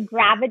naturally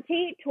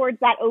gravitate towards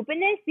that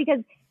openness, because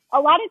a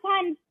lot of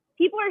times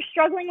people are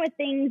struggling with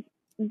things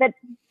that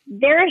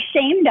they're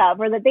ashamed of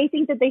or that they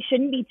think that they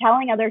shouldn't be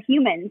telling other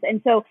humans.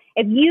 And so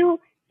if you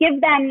give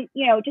them,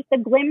 just a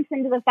glimpse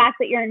into the fact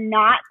that you're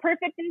not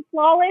perfect and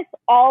flawless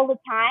all the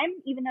time,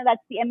 even though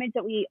that's the image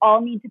that we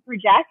all need to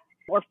project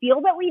or feel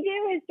that we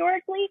do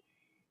historically,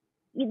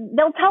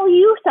 they'll tell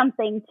you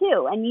something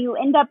too. And you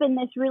end up in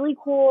this really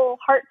cool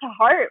heart to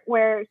heart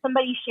where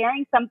somebody's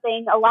sharing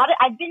something.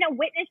 I've been a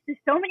witness to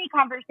so many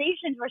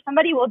conversations where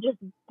somebody will just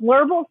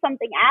blurble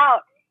something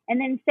out and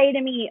then say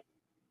to me,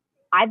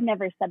 I've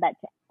never said that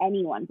to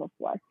anyone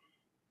before.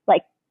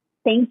 Like,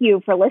 thank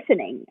you for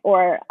listening,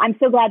 or I'm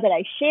so glad that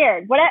I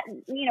shared.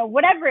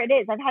 Whatever it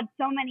is, I've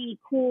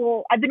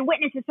been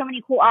witness to so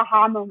many cool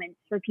aha moments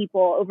for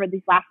people over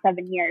these last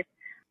 7 years.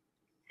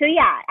 So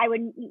yeah, I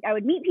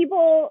would meet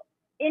people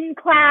in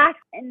class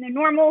in the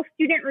normal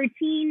student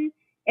routine.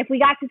 If we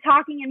got to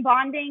talking and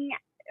bonding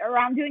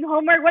around doing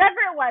homework,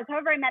 whatever it was,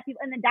 however I met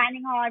people in the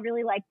dining hall, I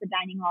really liked the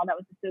dining hall. That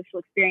was a social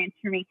experience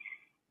for me.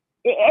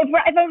 If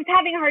I was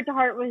having a heart to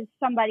heart with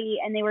somebody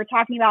and they were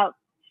talking about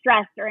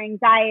stress or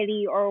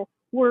anxiety or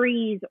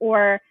worries,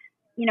 or,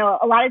 you know,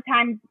 a lot of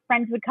times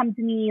friends would come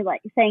to me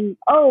like saying,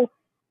 oh,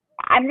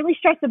 I'm really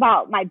stressed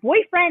about my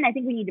boyfriend. I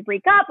think we need to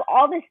break up,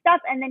 all this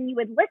stuff. And then you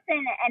would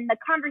listen and the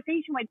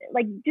conversation would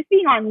like just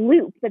being on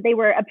loop, that they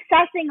were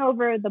obsessing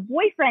over the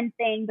boyfriend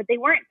thing, but they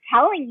weren't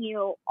telling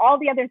you all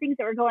the other things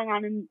that were going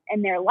on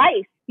in their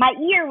life. My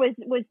ear was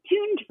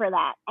tuned for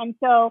that. And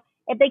so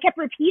if they kept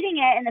repeating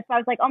it, and if I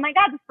was like, oh my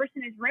God, this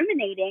person is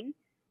ruminating,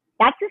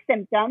 that's a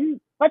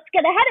symptom. Let's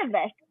get ahead of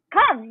this.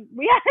 Come,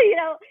 you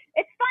know,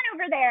 it's fun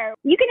over there.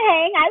 You can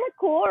hang. I look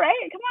cool,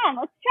 right? Come on,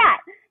 let's chat.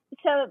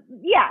 So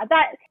yeah,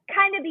 that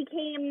kind of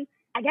became,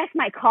 I guess,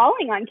 my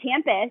calling on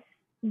campus.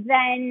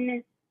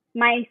 Then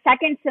my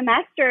second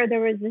semester,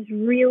 there was this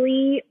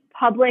really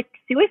public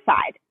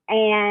suicide,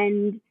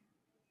 and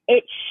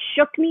it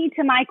shook me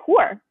to my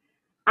core.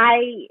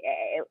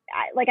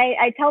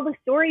 I tell the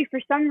story,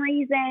 for some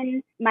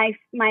reason,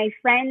 my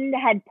friend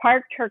had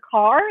parked her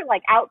car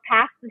like out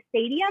past the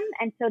stadium.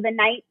 And so the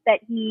night that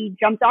he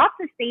jumped off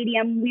the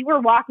stadium, we were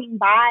walking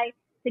by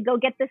to go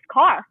get this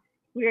car.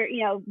 We were,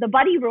 you know, the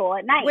buddy rule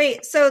at night.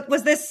 Wait, so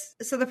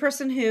the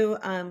person who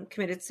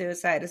committed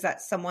suicide, is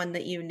that someone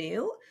that you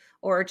knew,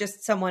 or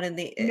just someone no.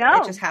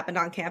 It just happened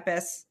on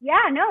campus?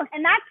 Yeah, no.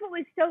 And that's what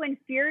was so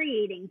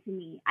infuriating to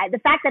me. The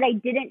fact that I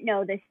didn't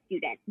know this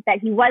student, that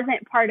he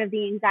wasn't part of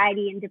the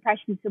anxiety and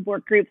depression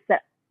support groups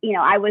that, you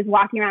know, I was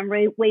walking around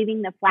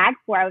waving the flag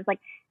for. I was like,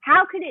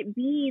 how could it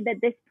be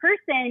that this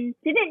person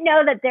didn't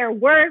know that there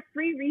were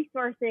free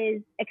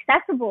resources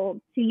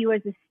accessible to you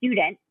as a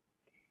student?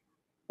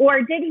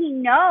 Or did he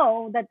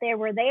know that they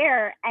were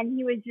there and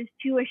he was just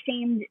too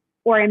ashamed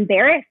or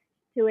embarrassed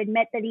to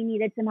admit that he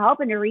needed some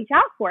help and to reach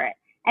out for it?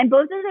 And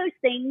both of those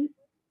things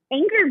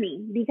anger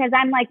me, because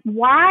I'm like,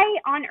 why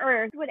on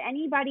earth would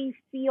anybody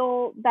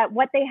feel that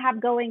what they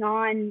have going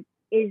on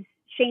is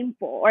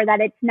shameful, or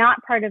that it's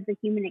not part of the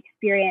human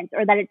experience,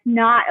 or that it's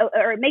not,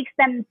 or it makes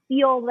them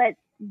feel that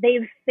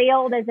they've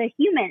failed as a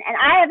human? And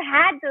I have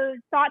had those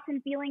thoughts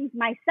and feelings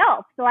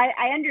myself. So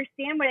I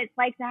understand what it's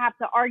like to have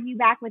to argue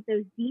back with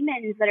those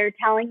demons that are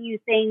telling you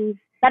things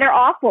that are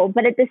awful.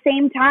 But at the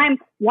same time,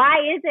 why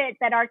is it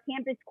that our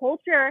campus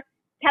culture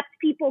kept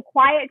people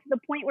quiet to the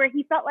point where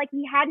he felt like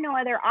he had no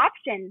other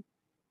option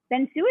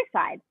than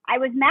suicide? I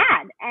was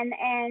mad.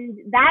 And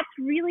that's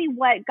really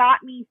what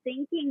got me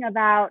thinking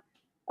about,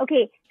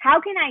 okay,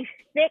 how can I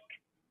fix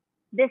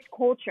this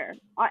culture?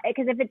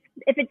 Because if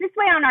it's this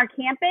way on our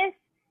campus,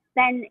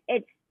 then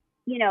it's,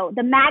 you know,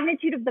 the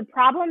magnitude of the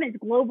problem is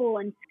global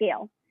in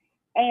scale.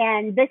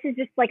 And this is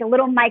just like a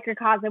little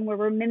microcosm where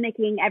we're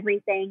mimicking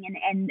everything.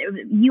 And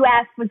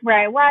US was where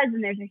I was,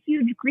 and there's a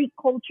huge Greek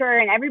culture,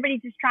 and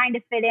everybody's just trying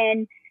to fit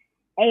in.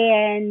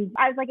 And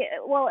I was like,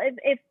 well,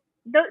 if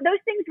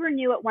those things were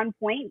new at one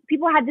point,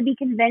 people had to be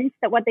convinced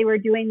that what they were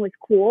doing was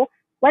cool.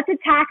 Let's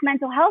attack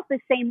mental health the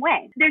same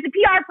way. There's a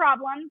PR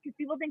problem because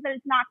people think that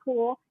it's not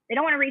cool. They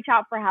don't want to reach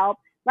out for help.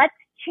 Let's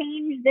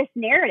change this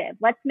narrative.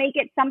 Let's make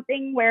it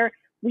something where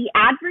we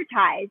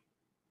advertise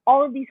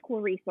all of these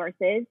cool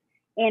resources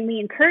and we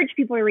encourage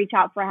people to reach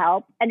out for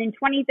help. And in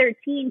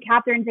 2013,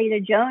 Catherine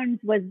Zeta-Jones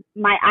was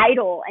my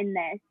idol in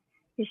this.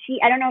 Because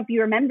I don't know if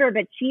you remember,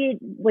 but she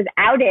was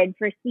outed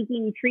for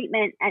seeking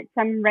treatment at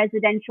some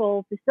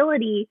residential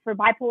facility for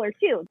bipolar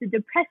 2, the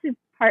depressive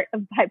part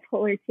of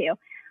bipolar 2.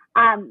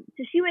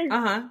 So she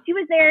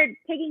was there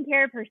taking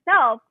care of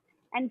herself,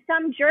 and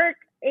some jerk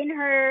in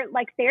her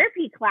like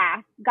therapy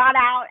class got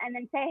out and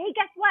then say, hey,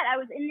 guess what? I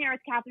was in there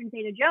with Catherine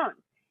Zeta-Jones.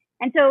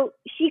 And so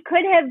she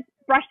could have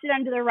brushed it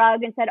under the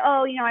rug and said,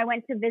 oh, you know, I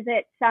went to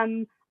visit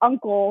some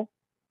uncle,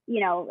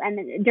 you know,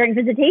 and during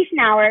visitation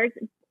hours.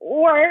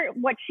 Or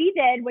what she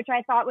did, which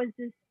I thought was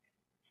just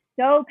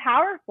so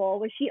powerful,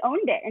 was she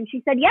owned it. And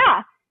she said,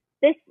 yeah,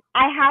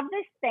 I have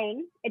this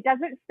thing. It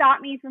doesn't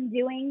stop me from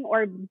doing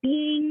or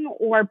being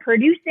or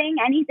producing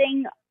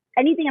anything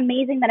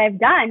amazing that I've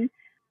done.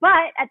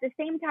 But at the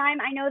same time,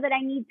 I know that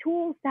I need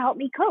tools to help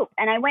me cope.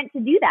 And I went to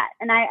do that.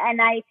 And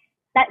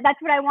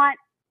that's what I want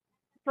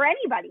for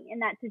anybody in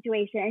that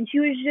situation. And she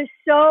was just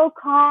so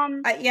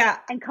calm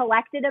and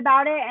collected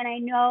about it. And I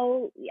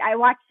know I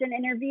watched an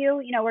interview,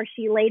 you know, where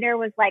she later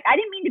was like, I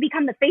didn't mean to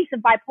become the face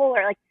of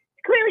bipolar. Like,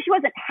 clearly she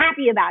wasn't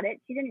happy about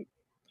it. She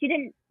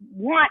didn't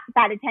want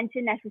that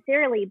attention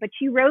necessarily, but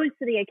she rose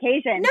to the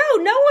occasion. No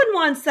one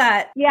wants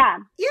that. Yeah.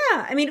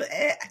 Yeah. I mean,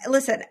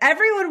 listen,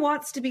 everyone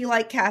wants to be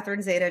like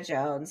Catherine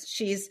Zeta-Jones.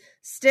 She's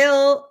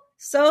still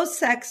so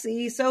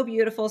sexy, so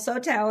beautiful, so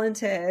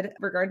talented,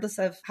 regardless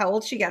of how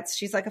old she gets.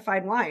 She's like a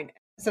fine wine.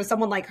 So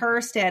someone like her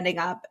standing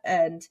up,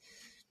 and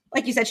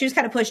like you said, she was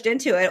kind of pushed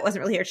into it. It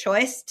wasn't really her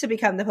choice to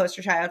become the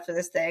poster child for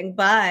this thing.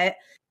 But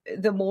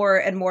the more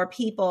and more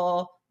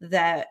people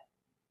that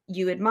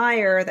you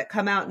admire that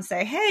come out and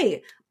say,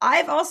 hey,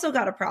 I've also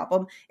got a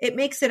problem, it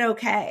makes it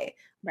okay.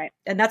 Right.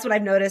 And that's what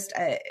I've noticed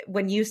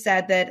when you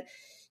said that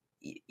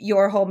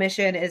your whole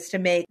mission is to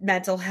make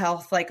mental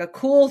health like a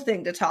cool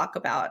thing to talk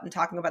about, and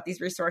talking about these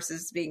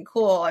resources being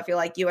cool. I feel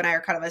like you and I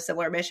are kind of a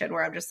similar mission,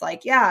 where I'm just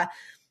like, yeah,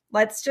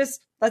 let's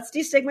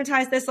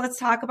destigmatize this. Let's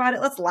talk about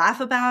it. Let's laugh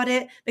about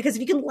it. Because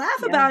if you can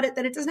laugh about it,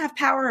 then it doesn't have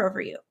power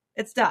over you.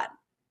 It's done.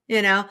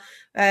 But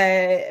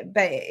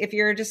if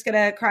you're just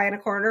gonna cry in a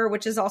corner,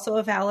 which is also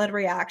a valid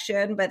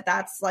reaction, but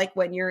that's like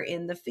when you're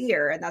in the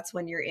fear and that's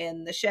when you're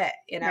in the shit.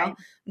 Right.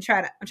 I'm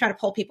trying to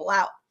pull people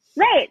out.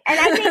 Right. And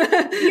I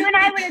think you and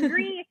I would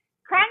agree,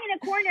 crying in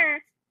a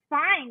corner,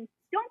 fine.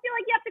 Don't feel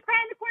like you have to cry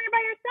in the corner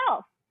by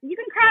yourself. You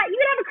can cry. You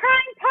can have a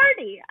crying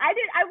party.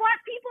 I want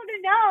people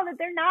to know that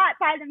they're not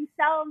by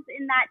themselves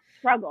in that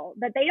struggle,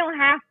 that they don't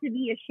have to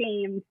be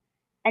ashamed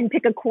and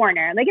pick a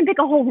corner. They can pick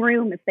a whole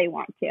room if they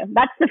want to.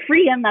 That's the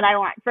freedom that I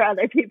want for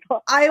other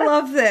people. I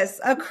love this.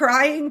 A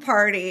crying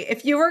party.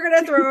 If you were going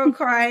to throw a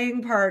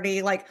crying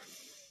party, like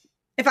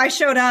if I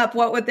showed up,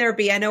 what would there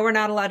be? I know we're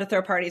not allowed to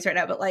throw parties right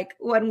now, but like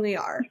when we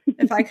are,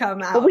 if I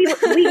come out. we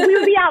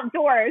would be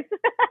outdoors.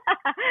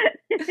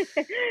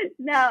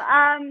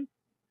 No,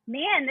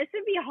 man, this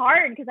would be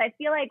hard because I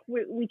feel like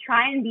we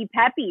try and be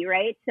peppy,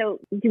 right? So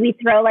do we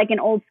throw like an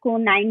old school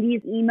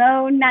 90s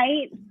emo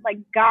night, like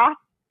goth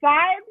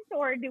vibes,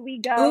 or do we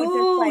go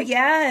just like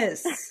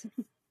yes.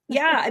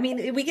 Yeah, I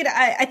mean, we could.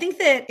 I think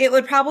that it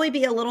would probably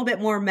be a little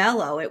bit more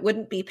mellow. It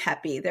wouldn't be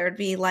peppy. There'd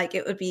be like,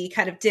 it would be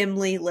kind of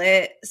dimly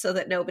lit so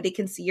that nobody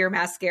can see your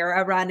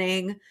mascara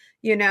running,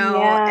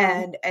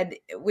 and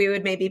we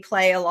would maybe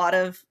play a lot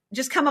of,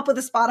 just come up with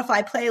a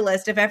Spotify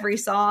playlist of every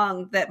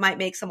song that might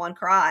make someone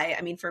cry.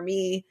 I mean, for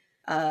me,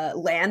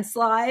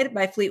 Landslide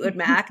by Fleetwood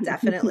Mac,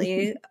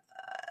 definitely.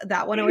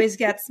 That one always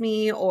gets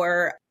me,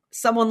 or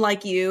Someone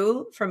Like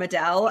You from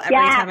Adele. Every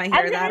time I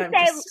hear that,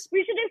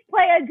 we should just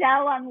play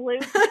Adele on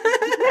loop.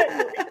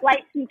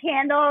 Light some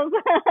candles.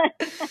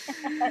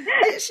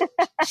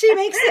 she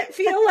makes it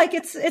feel like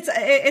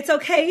it's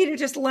okay to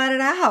just let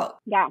it out.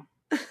 Yeah.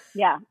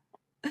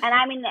 And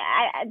I mean,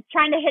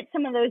 trying to hit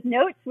some of those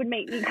notes would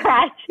make me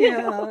cry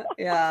too.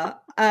 Yeah.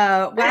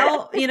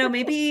 Well,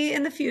 maybe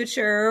in the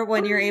future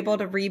when you're able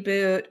to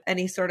reboot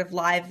any sort of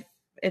live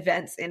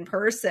events in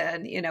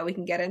person, we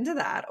can get into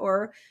that,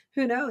 or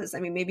who knows? I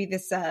mean, maybe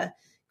this,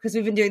 because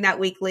we've been doing that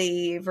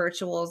weekly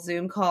virtual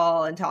Zoom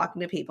call and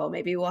talking to people,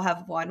 maybe we'll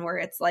have one where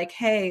it's like,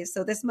 hey,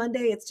 so this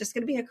Monday, it's just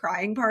going to be a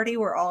crying party.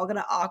 We're all going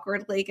to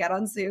awkwardly get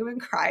on Zoom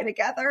and cry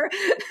together.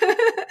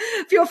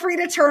 Feel free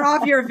to turn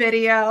off your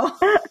video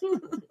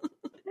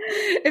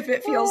if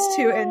it feels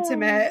too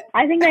intimate.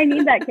 I think I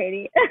need that,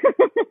 Katie.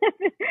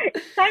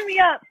 Sign me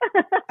up.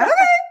 Okay.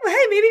 Well,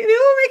 hey, maybe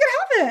we'll make it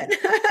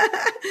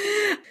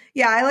happen.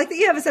 Yeah, I like that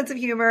you have a sense of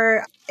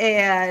humor,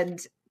 and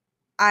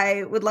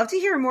I would love to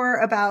hear more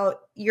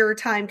about your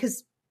time,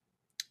 because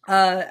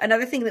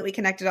another thing that we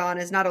connected on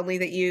is not only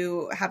that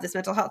you have this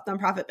mental health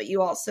nonprofit, but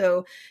you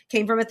also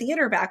came from a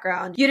theater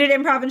background. You did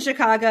improv in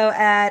Chicago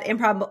at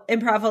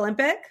Improv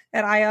Olympic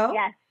at IO.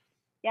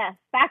 Yes.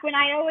 Back when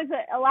IO was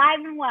alive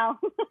and well.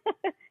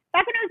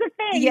 Back when it was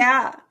a thing.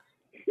 Yeah.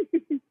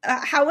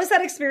 How was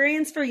that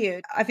experience for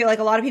you? I feel like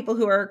a lot of people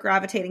who are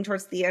gravitating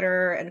towards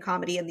theater and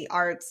comedy and the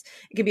arts,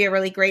 it can be a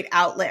really great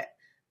outlet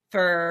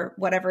for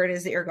whatever it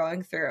is that you're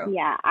going through.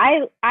 Yeah,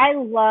 I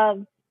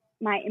love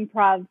my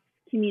improv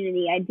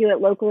community. I do it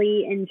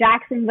locally in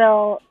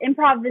Jacksonville.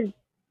 Improv has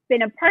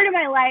been a part of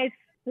my life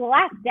for the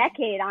last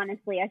decade,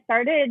 honestly. I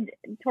started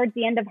towards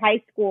the end of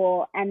high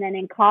school, and then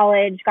in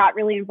college got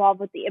really involved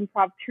with the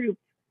improv troupe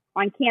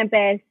on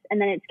campus, and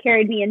then it's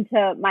carried me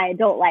into my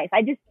adult life.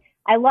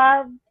 I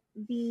love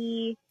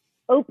the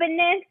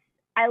openness.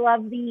 I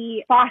love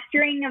the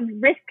fostering of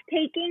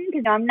risk-taking,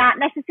 because I'm not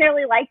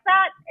necessarily like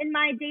that in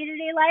my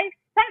day-to-day life.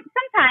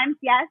 Sometimes,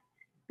 yes,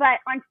 but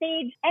on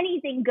stage,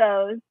 anything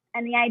goes.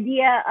 And the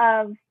idea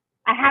of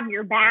I have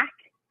your back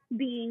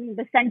being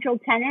the central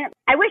tenet,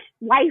 I wish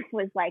life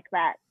was like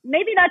that.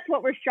 Maybe that's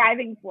what we're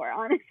striving for,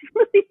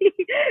 honestly,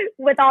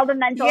 with all the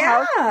mental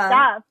health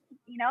stuff.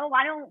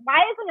 Why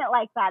isn't it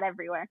like that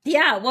everywhere?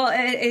 Yeah, well,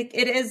 it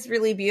is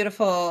really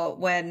beautiful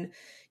when,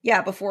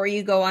 before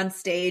you go on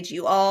stage,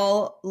 you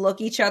all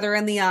look each other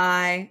in the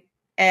eye,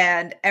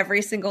 and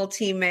every single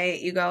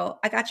teammate, you go,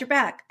 I got your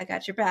back. I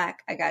got your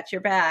back. I got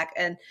your back.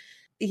 And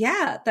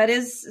yeah, that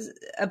is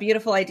a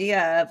beautiful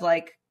idea of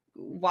like,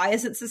 why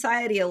isn't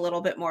society a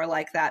little bit more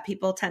like that?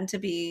 People tend to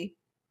be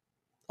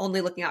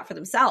only looking out for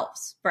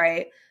themselves,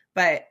 right?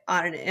 But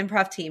on an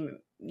improv team,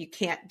 you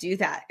can't do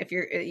that.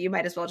 You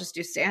might as well just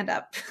do stand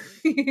up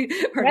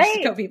or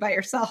just go be by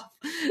yourself.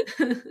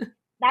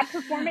 That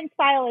performance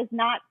style is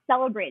not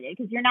celebrated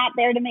because you're not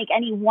there to make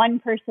any one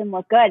person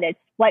look good. It's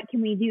what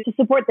can we do to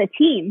support the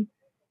team?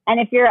 And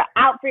if you're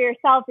out for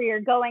yourself, or you're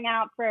going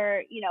out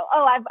for,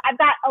 I've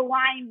got a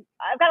line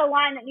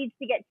that needs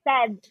to get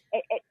said.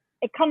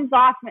 It comes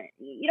off.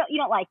 You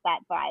don't like that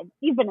vibe.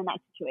 You've been in that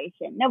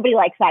situation. Nobody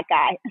likes that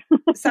guy.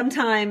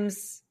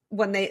 Sometimes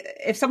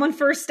if someone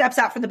first steps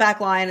out from the back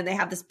line and they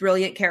have this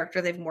brilliant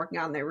character they've been working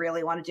on, they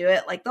really want to do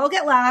it, like they'll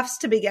get laughs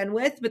to begin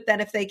with, but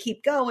then if they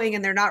keep going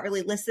and they're not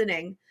really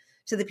listening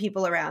to the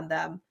people around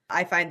them,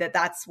 I find that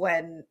that's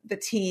when the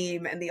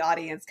team and the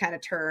audience kind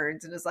of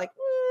turns and is like,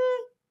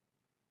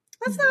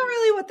 that's not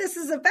really what this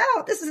is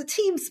about. This is a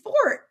team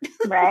sport.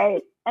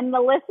 Right. And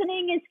the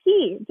listening is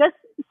key. Just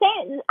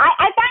saying, I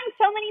find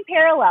so many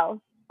parallels,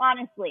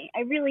 honestly.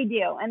 I really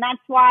do. And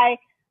that's why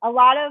a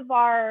lot of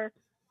our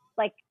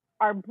like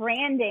our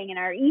branding and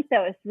our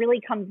ethos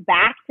really comes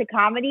back to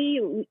comedy.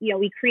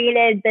 We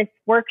created this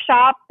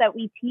workshop that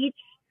we teach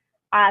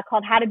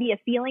called How to Be a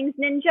Feelings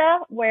Ninja,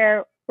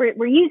 where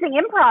we're using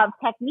improv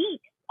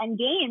techniques and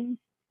games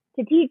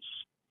to teach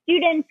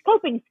students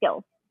coping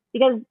skills,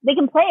 because they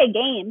can play a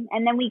game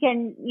and then we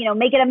can,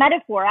 make it a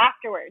metaphor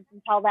afterwards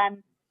and tell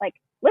them, like,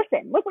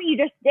 listen, look what you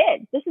just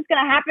did. This is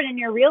going to happen in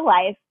your real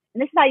life,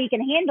 and this is how you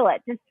can handle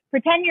it. Just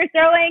pretend you're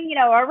throwing,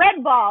 a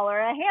red ball or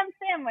a ham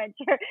sandwich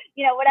or,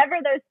 whatever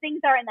those things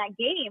are in that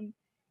game.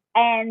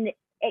 And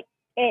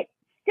it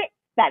sits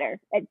better.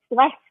 It's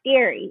less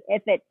scary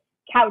if it's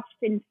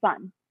couched in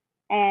fun.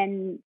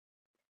 And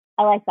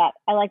I like that.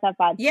 I like that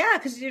vibe. Yeah,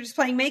 because you're just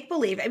playing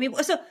make-believe. I mean,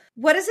 so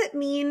what does it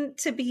mean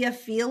to be a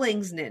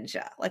feelings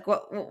ninja? Like,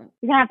 what? You're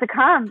gonna have to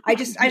come. I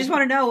just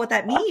want to know what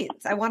that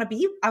means. I want to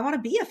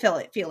be a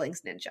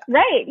feelings ninja.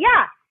 Right.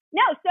 Yeah.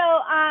 No.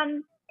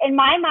 So, in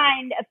my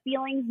mind, a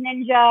feelings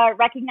ninja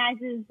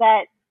recognizes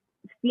that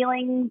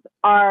feelings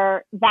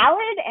are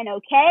valid and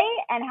okay,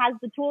 and has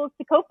the tools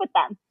to cope with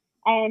them.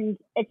 And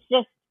it's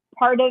just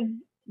part of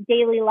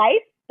daily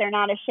life. They're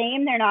not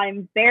ashamed. They're not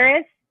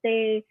embarrassed.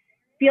 They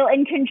feel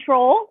in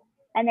control,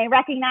 and they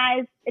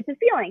recognize it's a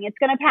feeling. It's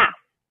going to pass.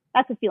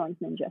 That's a feelings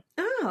ninja.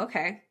 Oh,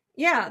 okay.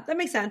 Yeah, that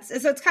makes sense.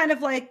 So it's kind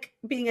of like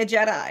being a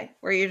Jedi,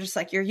 where you're just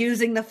like, you're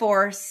using the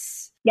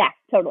Force. Yeah,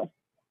 totally.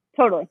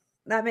 Totally.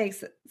 That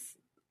makes sense.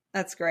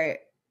 That's great.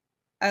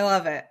 I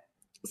love it.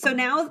 So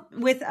now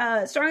with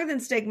Stronger Than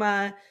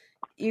Stigma,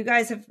 you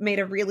guys have made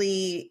a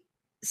really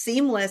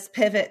seamless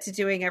pivot to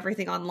doing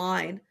everything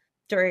online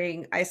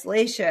during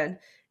isolation.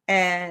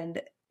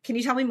 And can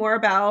you tell me more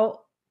about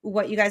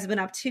what you guys have been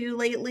up to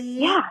lately?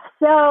 Yeah.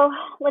 So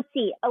let's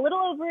see. A little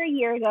over a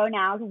year ago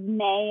now, because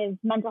May is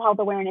Mental Health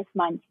Awareness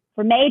Month.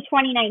 For May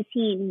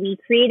 2019, we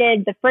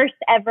created the first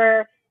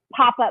ever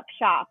pop-up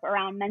shop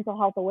around mental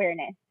health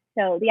awareness.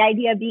 So the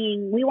idea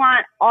being, we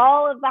want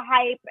all of the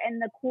hype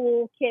and the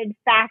cool kid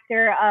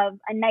factor of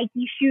a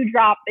Nike shoe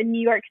drop in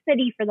New York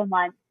City for the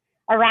month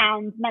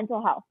around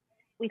mental health.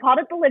 We called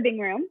it The Living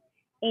Room.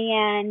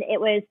 And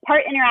it was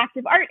part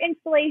interactive art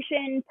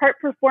installation, part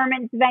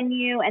performance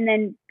venue, and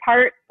then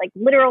part like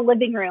literal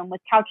living room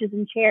with couches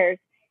and chairs.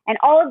 And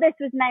all of this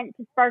was meant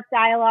to spark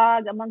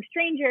dialogue among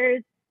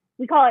strangers.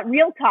 We call it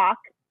real talk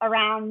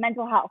around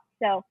mental health.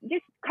 So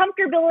just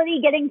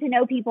comfortability, getting to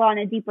know people on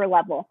a deeper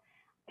level.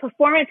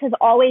 Performance has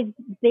always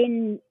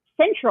been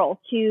central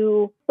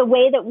to the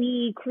way that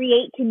we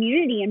create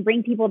community and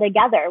bring people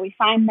together. We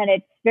find that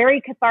it's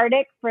very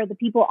cathartic for the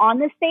people on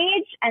the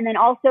stage, and then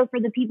also for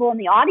the people in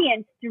the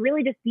audience to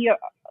really just be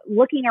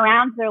looking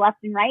around to their left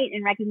and right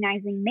and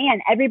recognizing,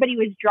 man, everybody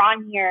was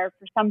drawn here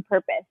for some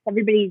purpose.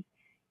 Everybody's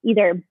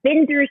either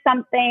been through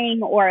something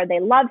or they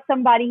love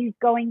somebody who's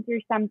going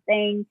through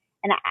something,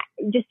 and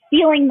just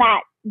feeling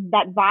that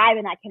vibe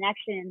and that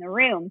connection in the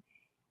room.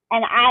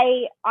 And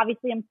I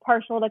obviously am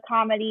partial to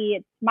comedy.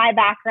 It's my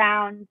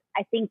background.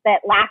 I think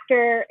that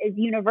laughter is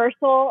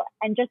universal.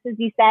 And just as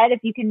you said, if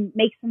you can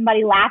make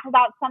somebody laugh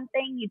about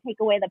something, you take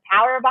away the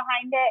power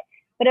behind it.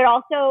 But it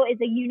also is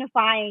a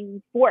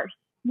unifying force.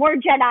 More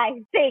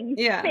Jedi things,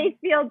 space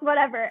fields,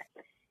 whatever.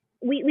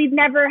 We've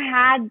never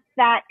had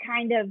that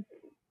kind of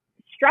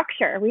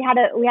structure. We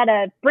had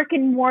a brick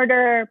and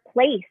mortar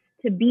place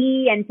to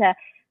be and to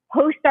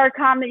host our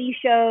comedy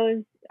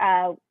shows.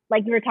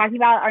 Like you were talking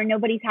about, our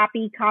Nobody's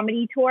Happy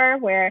comedy tour,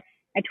 where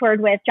I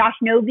toured with Josh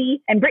Novey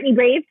and Brittany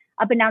Brave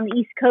up and down the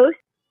East Coast.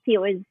 See,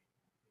 it was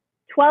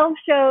 12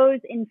 shows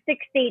in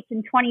 6 states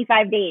in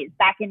 25 days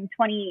back in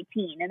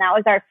 2018. And that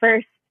was our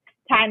first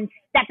time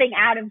stepping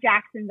out of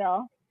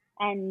Jacksonville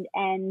and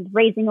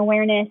raising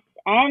awareness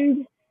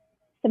and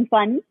some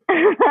fun.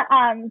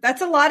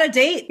 That's a lot of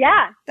dates.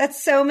 Yeah. That's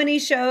so many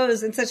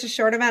shows in such a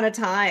short amount of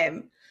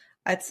time.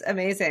 That's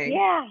amazing.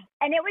 Yeah.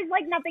 And it was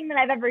like nothing that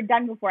I've ever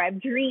done before.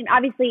 I've dreamed,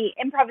 obviously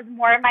improv is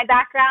more of my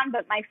background,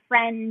 but my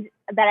friend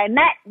that I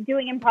met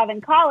doing improv in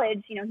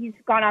college, he's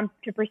gone on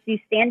to pursue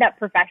stand-up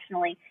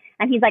professionally.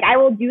 And he's like, I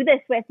will do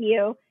this with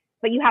you,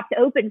 but you have to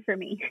open for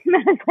me. And I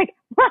was like,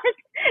 what?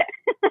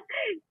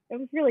 It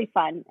was really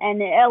fun.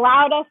 And it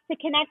allowed us to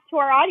connect to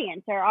our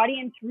audience. Our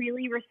audience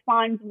really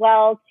responds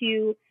well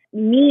to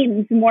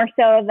memes more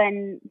so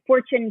than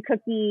fortune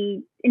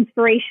cookie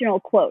inspirational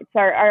quotes.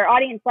 Our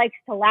audience likes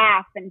to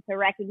laugh and to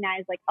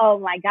recognize, like, oh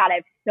my God,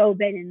 I've so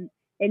been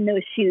in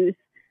those shoes.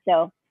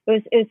 So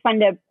it was fun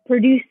to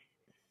produce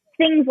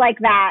things like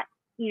that,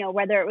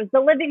 whether it was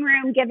the living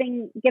room,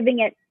 giving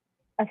it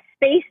a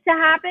space to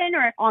happen,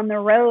 or on the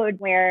road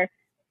where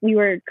we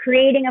were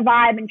creating a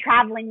vibe and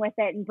traveling with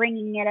it and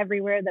bringing it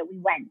everywhere that we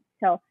went.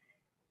 So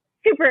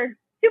super,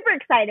 super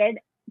excited,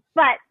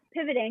 but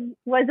pivoting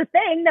was a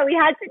thing that we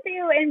had to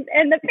do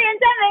in the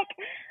pandemic.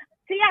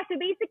 So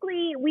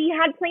basically we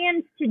had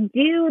plans to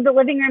do the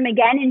living room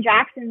again in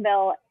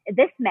Jacksonville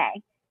this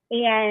May,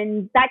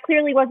 and that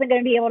clearly wasn't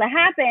going to be able to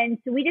happen.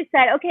 So we just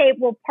said, okay,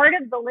 well, part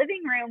of the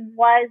living room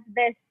was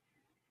this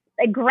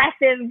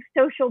aggressive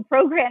social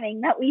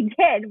programming that we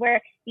did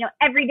where,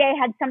 every day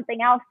had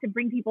something else to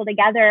bring people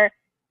together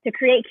to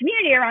create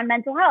community around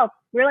mental health.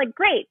 we're like,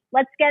 great,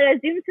 let's get a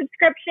Zoom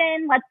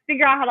subscription. Let's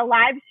figure out how to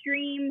live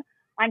stream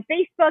on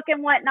Facebook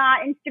and whatnot.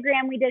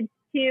 Instagram, we did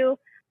too.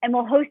 And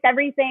we'll host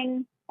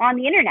everything on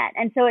the internet.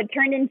 And so it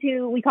turned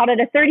into, we called it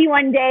a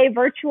 31-day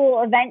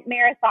virtual event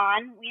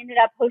marathon. We ended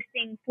up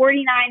hosting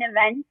 49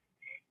 events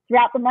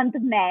throughout the month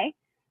of May,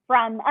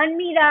 from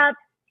unmeetups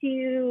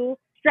to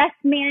stress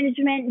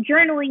management,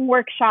 journaling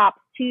workshops,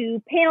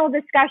 to panel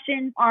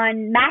discussions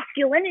on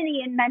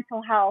masculinity and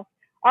mental health,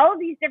 all of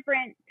these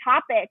different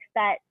topics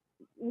that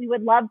we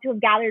would love to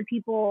have gathered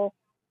people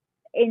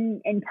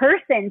in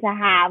person to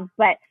have.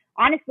 But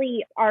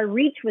honestly, our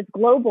reach was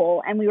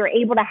global, and we were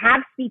able to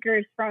have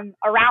speakers from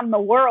around the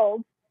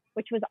world,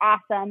 which was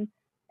awesome,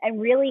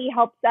 and really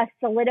helps us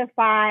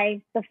solidify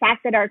the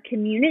fact that our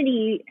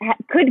community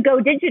could go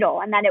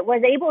digital and that it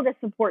was able to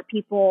support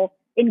people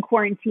in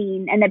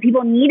quarantine and that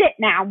people need it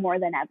now more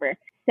than ever.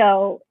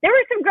 So there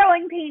were some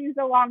growing pains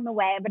along the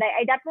way, but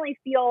I definitely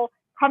feel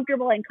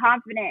comfortable and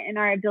confident in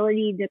our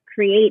ability to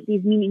create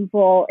these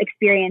meaningful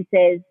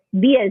experiences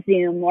via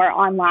Zoom or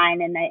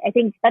online. And I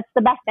think that's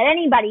the best that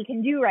anybody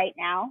can do right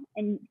now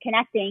in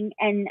connecting.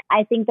 And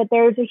I think that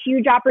there's a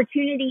huge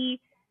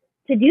opportunity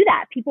to do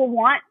that. People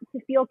want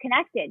to feel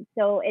connected.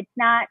 So it's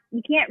not,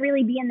 you can't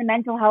really be in the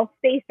mental health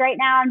space right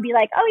now and be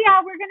like, oh yeah,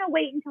 we're going to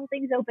wait until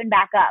things open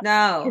back up.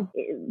 No.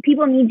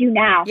 People need you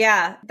now.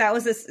 Yeah, that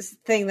was this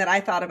thing that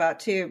I thought about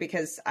too,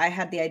 because I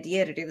had the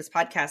idea to do this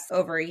podcast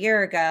over a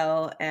year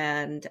ago.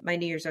 And my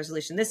New Year's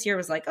resolution this year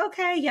was like,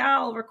 okay, yeah,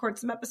 I'll record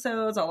some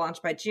episodes. I'll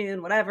launch by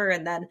June, whatever.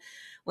 And then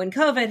when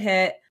COVID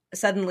hit,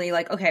 suddenly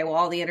like, okay, well,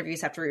 all the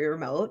interviews have to be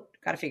remote.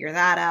 Got to figure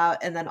that out.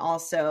 And then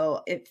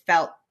also it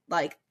felt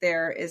like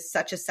there is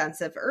such a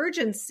sense of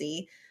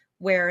urgency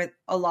where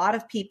a lot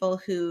of people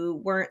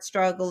who weren't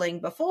struggling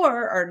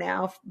before are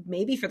now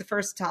maybe for the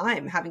first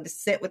time having to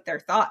sit with their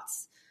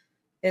thoughts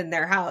in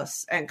their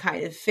house and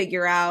kind of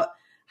figure out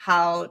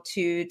how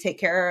to take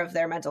care of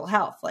their mental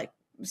health. Like,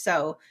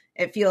 so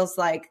it feels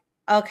like,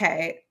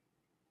 okay,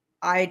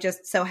 I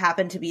just so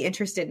happen to be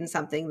interested in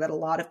something that a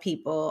lot of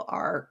people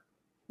are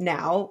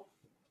now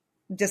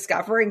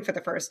discovering for the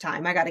first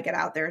time. I got to get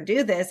out there and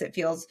do this. It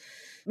feels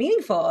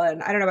meaningful.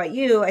 And I don't know about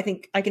you, I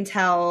think I can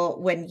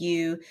tell when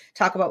you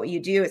talk about what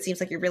you do, it seems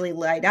like you're really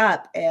light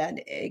up,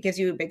 and it gives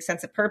you a big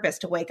sense of purpose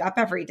to wake up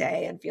every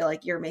day and feel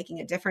like you're making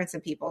a difference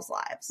in people's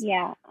lives.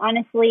 Yeah,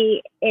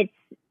 honestly, it's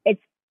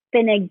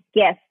been a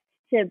gift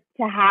to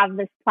have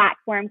this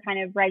platform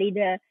kind of ready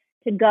to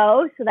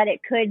go so that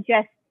it could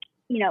just,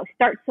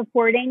 start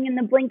supporting in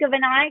the blink of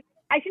an eye.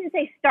 I shouldn't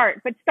say start,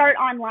 but start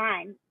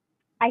online.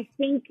 I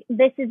think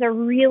this is a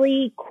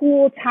really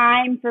cool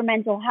time for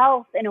mental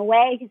health in a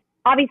way, because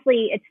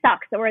obviously it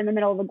sucks that we're in the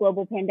middle of a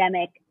global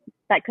pandemic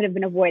that could have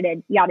been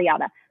avoided, yada,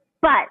 yada.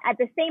 But at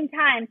the same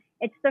time,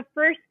 it's the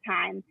first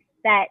time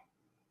that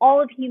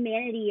all of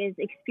humanity is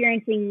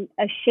experiencing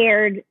a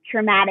shared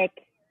traumatic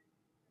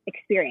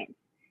experience.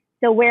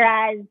 So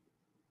whereas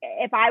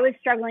if I was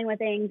struggling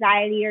with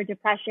anxiety or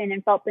depression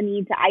and felt the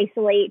need to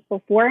isolate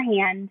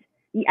beforehand,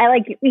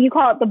 you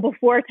call it the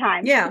before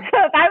time. Yeah. So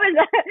if I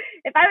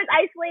was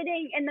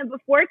isolating in the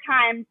before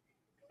time,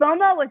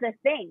 FOMO was a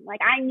thing.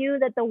 Like, I knew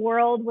that the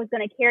world was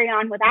going to carry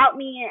on without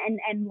me,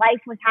 and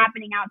life was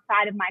happening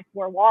outside of my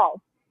four walls.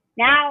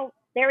 Now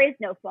there is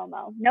no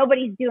FOMO.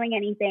 Nobody's doing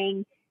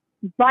anything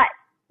but,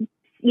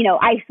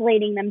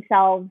 isolating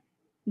themselves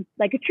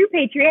like a true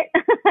patriot.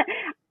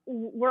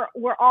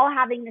 We're all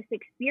having this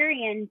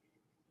experience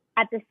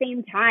at the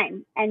same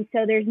time. And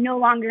so there's no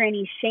longer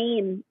any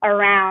shame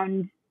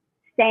around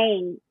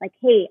saying like,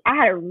 hey, I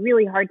had a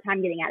really hard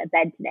time getting out of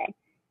bed today.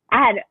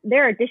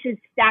 There are dishes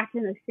stacked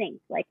in the sink.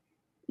 Like,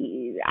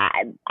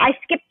 I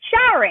skipped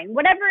showering.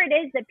 Whatever it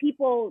is that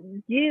people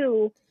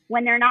do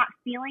when they're not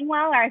feeling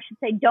well, or I should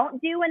say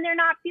don't do when they're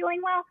not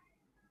feeling well.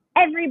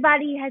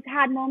 Everybody has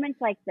had moments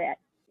like that.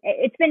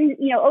 It's been,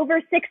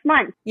 over 6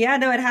 months. Yeah,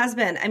 no, it has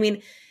been. I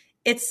mean,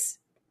 it's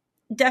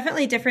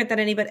definitely different than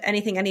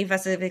anything any of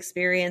us have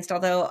experienced.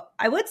 Although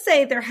I would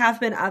say there have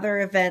been other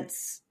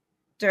events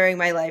during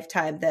my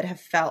lifetime that have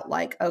felt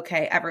like,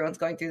 okay, everyone's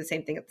going through the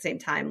same thing at the same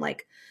time.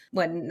 Like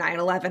when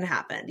 9/11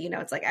 happened,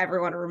 it's like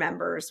everyone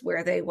remembers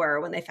where they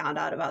were when they found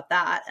out about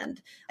that.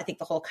 And I think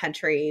the whole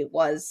country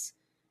was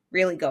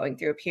really going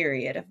through a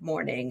period of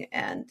mourning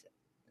and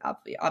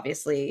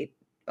obviously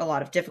a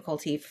lot of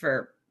difficulty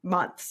for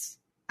months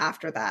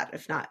after that,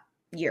 if not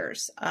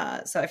years.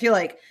 So I feel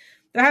like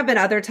there have been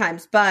other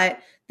times, but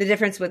the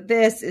difference with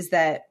this is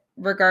that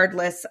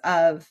regardless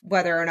of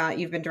whether or not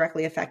you've been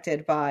directly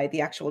affected by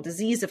the actual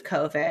disease of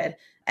COVID,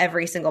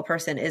 every single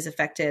person is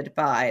affected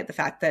by the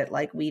fact that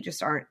like we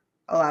just aren't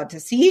allowed to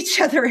see each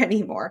other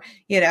anymore,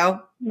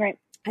 Right.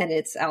 And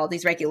it's all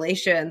these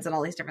regulations and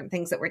all these different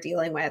things that we're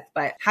dealing with.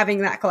 But having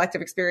that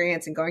collective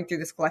experience and going through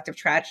this collective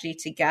tragedy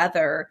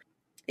together,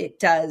 it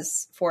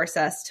does force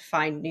us to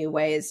find new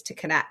ways to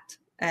connect.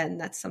 And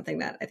that's something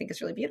that I think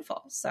is really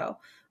beautiful. So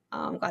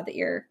I'm glad that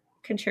you're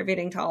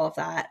contributing to all of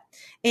that.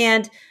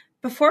 And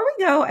before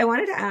we go, I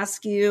wanted to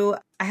ask you,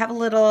 I have a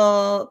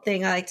little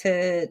thing I like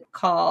to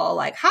call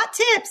like hot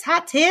tips.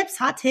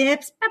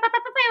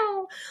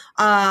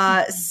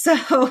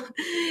 So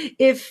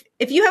if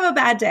you have a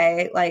bad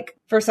day, like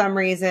for some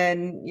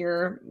reason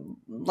you're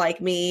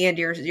like me and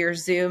your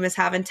Zoom is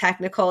having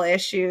technical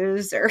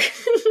issues, or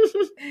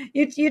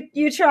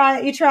you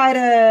try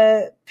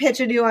to pitch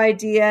a new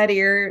idea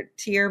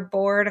to your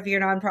board of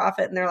your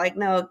nonprofit, and they're like,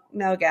 no,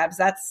 Gabs,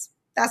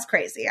 that's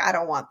crazy. I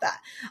don't want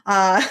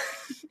that.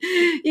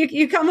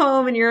 You come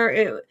home and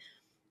you're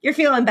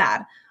feeling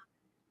bad.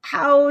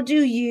 How do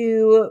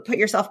you put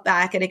yourself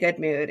back in a good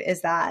mood?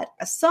 Is that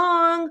a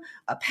song,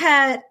 a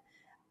pet,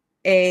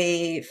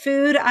 a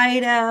food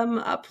item,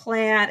 a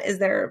plant? Is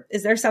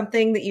there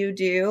something that you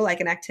do, like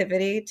an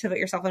activity, to put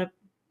yourself in a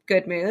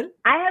good mood?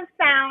 I have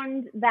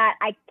found that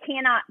I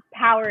cannot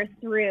power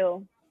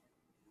through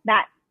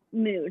that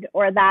mood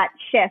or that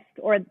shift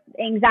or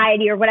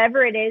anxiety or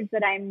whatever it is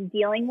that I'm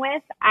dealing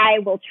with. I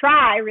will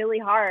try really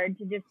hard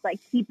to just like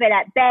keep it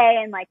at bay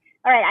and like,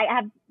 all right, I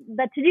have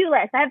the to-do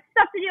list. I have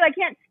stuff to do. I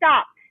can't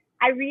stop.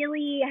 I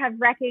really have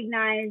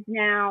recognized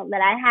now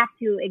that I have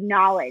to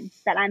acknowledge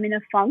that I'm in a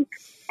funk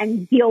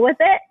and deal with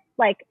it.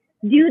 Like,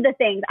 do the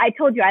things. I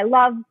told you, I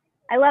love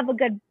a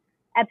good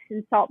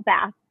Epsom salt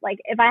bath. Like,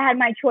 if I had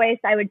my choice,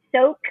 I would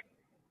soak.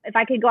 If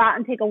I could go out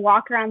and take a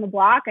walk around the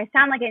block, I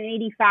sound like an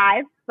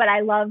 85, but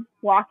I love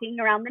walking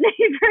around the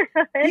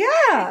neighborhood.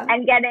 Yeah.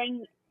 And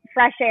getting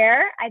fresh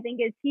air, I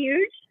think, is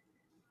huge.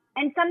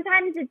 And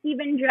sometimes it's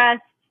even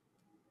just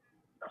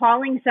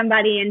calling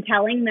somebody and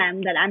telling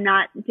them that I'm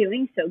not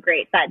doing so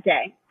great that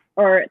day.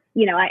 Or,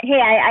 you know, hey,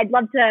 I'd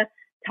love to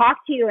talk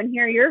to you and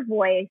hear your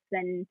voice,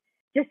 and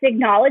just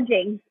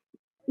acknowledging,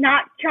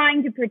 not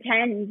trying to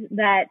pretend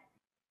that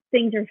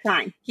things are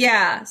fine.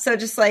 Yeah. So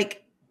just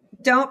like,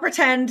 don't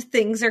pretend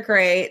things are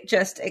great.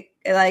 Just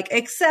like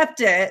accept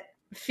it,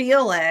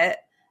 feel it.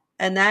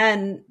 And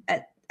then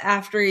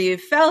after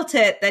you've felt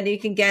it, then you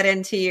can get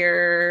into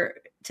your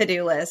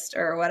to-do list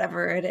or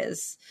whatever it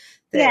is.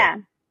 Yeah.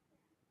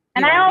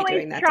 And I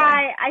always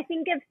try, I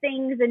think of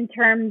things in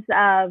terms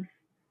of,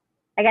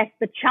 I guess,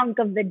 the chunk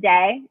of the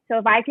day. So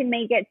if I can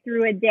make it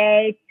through a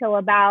day till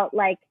about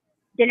like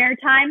dinner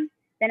time,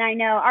 then I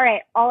know, all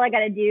right, all I got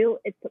to do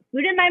is put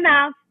food in my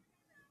mouth,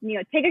 you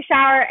know, take a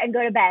shower and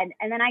go to bed.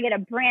 And then I get a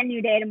brand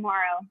new day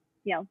tomorrow,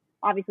 you know,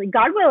 obviously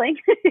God willing,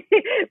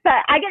 but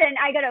I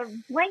get a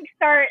blank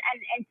start,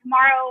 and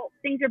tomorrow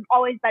things are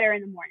always better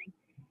in the morning.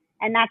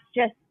 And that's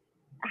just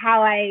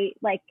how I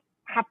like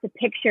have to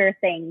picture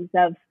things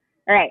of,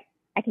 all right,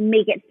 I can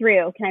make it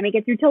through. Can I make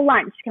it through till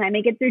lunch? Can I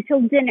make it through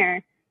till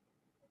dinner?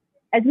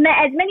 As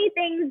many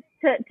things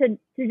to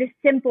just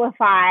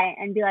simplify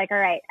and be like, all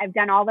right, I've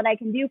done all that I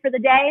can do for the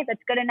day.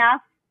 That's good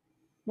enough.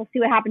 We'll see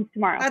what happens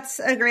tomorrow. That's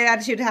a great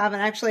attitude to have.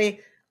 And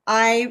actually,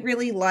 I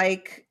really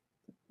like,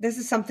 this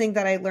is something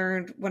that I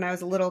learned when I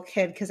was a little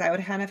kid, because I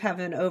would kind of have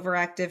an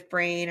overactive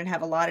brain and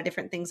have a lot of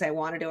different things I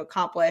wanted to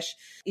accomplish,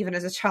 even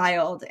as a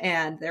child.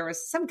 And there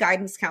was some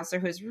guidance counselor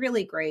who was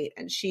really great.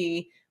 And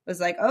she was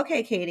like,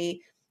 okay,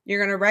 Katie, you're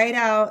going to write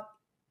out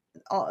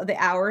all the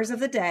hours of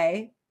the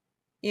day.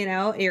 You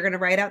know, you're going to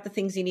write out the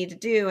things you need to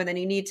do. And then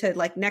you need to,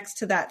 like, next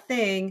to that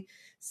thing,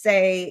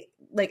 say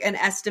like an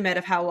estimate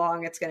of how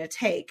long it's going to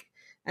take.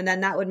 And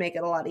then that would make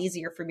it a lot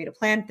easier for me to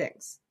plan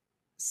things.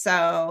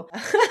 So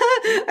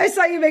I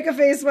saw you make a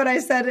face when I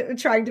said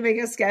trying to make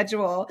a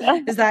schedule.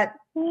 Is that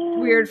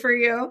weird for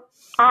you?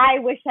 I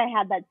wish I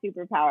had that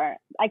superpower.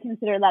 I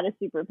consider that a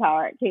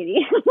superpower,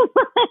 Katie.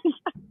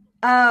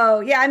 Oh,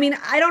 yeah. I mean,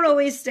 I don't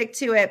always stick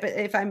to it, but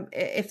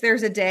if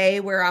there's a day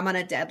where I'm on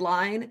a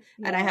deadline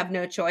and I have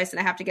no choice and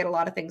I have to get a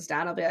lot of things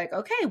done, I'll be like,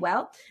 okay,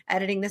 well,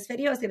 editing this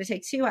video is going to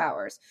take 2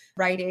 hours.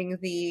 Writing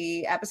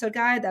the episode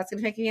guide, that's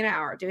going to take me an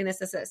hour. Doing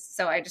this.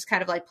 So I just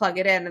kind of like plug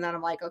it in, and then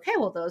I'm like, okay,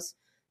 well,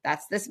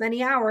 that's this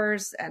many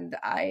hours, and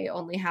I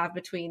only have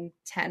between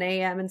 10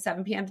 a.m. and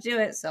 7 p.m. to do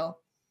it. So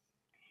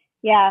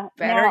yeah,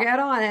 better get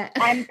on it.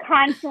 I'm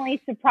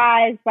constantly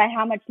surprised by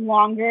how much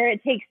longer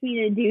it takes me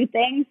to do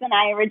things than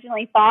I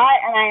originally thought.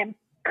 And I am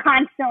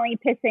constantly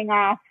pissing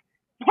off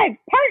my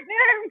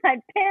partner, my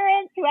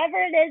parents,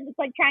 whoever it is. It's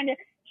like trying to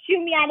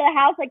shoo me out of the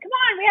house. Like, come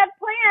on, we have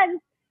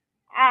plans.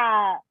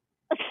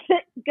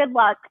 Good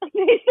luck.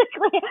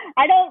 Basically,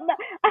 I don't know.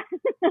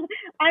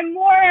 I'm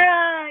more,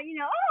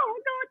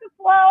 we'll go with the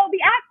flow.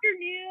 The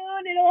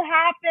afternoon, it'll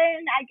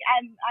happen.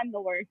 I'm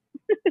the worst.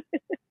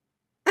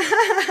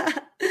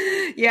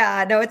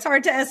 Yeah, no, it's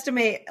hard to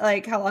estimate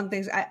like how long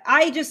things.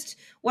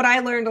 What I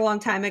learned a long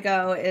time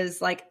ago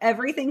is like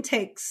everything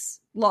takes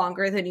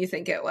longer than you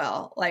think it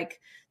will. Like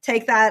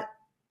take that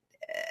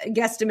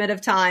guesstimate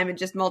of time and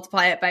just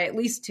multiply it by at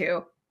least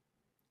 2,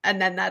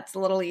 and then that's a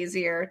little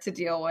easier to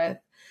deal with.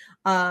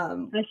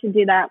 I should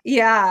do that.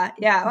 Yeah.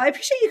 Well, I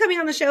appreciate you coming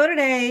on the show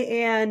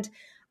today, and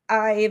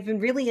I've been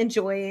really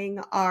enjoying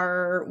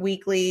our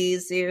weekly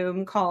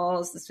Zoom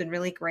calls. It's been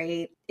really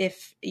great.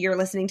 If you're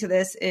listening to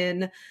this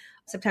in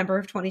September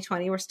of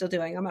 2020, we're still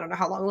doing them. I don't know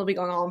how long they'll be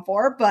going on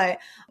for, but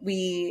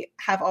we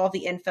have all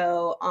the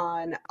info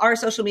on our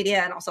social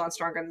media and also on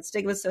Stronger Than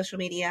Stigma's social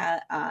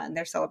media. And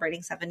they're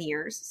celebrating 7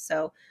 years.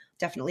 So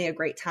definitely a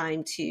great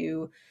time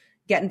to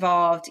get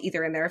involved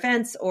either in their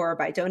events or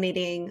by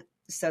donating.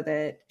 so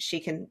that she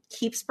can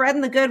keep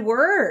spreading the good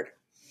word.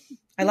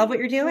 I love what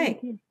you're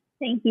doing.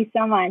 Thank you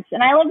so much.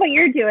 And I love what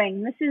you're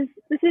doing. This is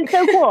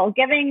so cool.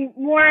 Giving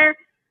more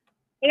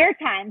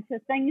airtime to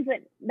things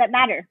that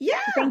matter. Yeah.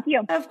 So thank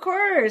you. Of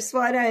course.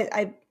 Well,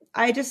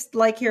 I just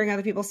like hearing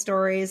other people's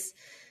stories.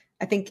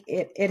 I think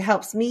it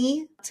helps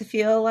me to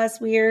feel less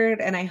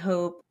weird, and I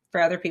hope for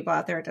other people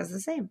out there it does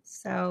the same.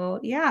 So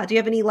yeah. Do you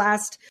have any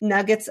last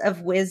nuggets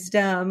of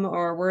wisdom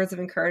or words of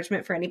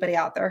encouragement for anybody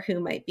out there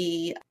who might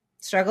be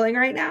struggling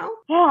right now?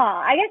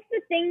 I guess the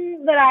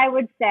thing that I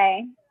would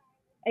say,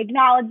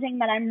 acknowledging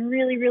that I'm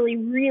really, really,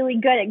 really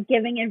good at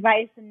giving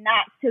advice and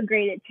not so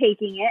great at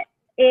taking it,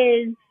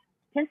 is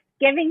just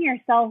giving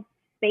yourself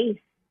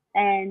space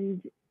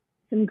and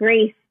some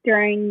grace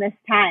during this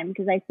time,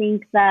 because I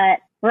think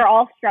that we're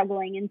all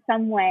struggling in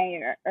some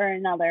way or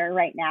another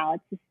right now.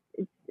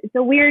 It's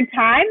a weird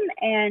time,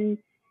 and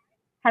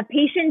have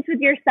patience with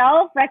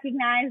yourself.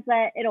 Recognize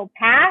that it'll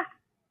pass.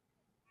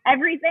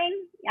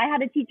 Everything. I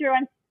had a teacher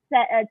once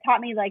that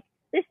taught me, like,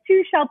 this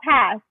too shall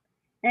pass.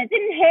 And it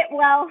didn't hit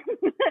well.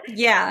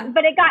 Yeah.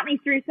 But it got me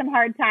through some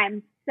hard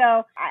times. So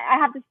I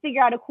have to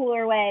figure out a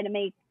cooler way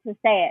to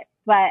say it.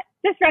 But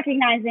just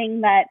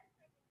recognizing that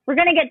we're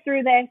going to get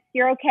through this.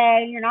 You're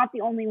okay. You're not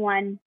the only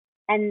one.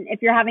 And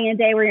if you're having a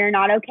day where you're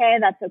not okay,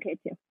 that's okay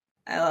too.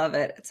 I love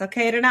it. It's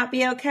okay to not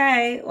be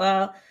okay.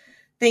 Well,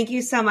 thank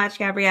you so much,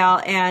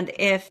 Gabrielle. And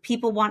if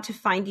people want to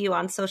find you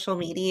on social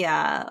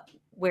media,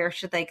 where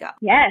should they go?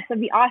 Yes,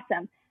 that'd be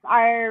awesome.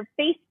 Our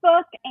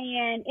Facebook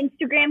and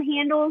Instagram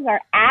handles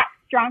are at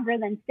Stronger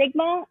Than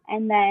Stigma.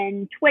 And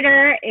then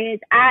Twitter is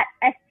at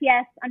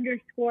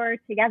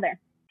STS_together.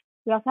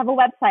 We also have a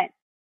website.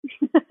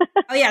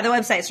 Oh yeah, the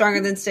website,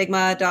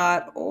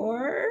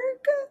 strongerthanstigma.org.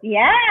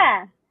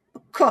 Yeah.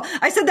 Cool.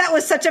 I said that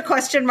was such a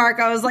question mark.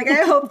 I was like,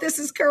 I hope this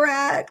is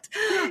correct.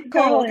 Cool.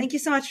 Totally. Thank you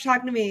so much for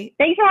talking to me.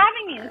 Thanks for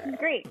having me. This is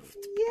great.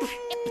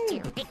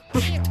 Yay.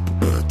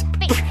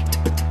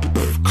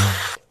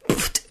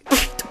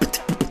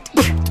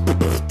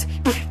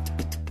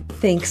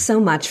 Thanks so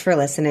much for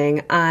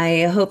listening.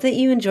 I hope that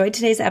you enjoyed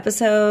today's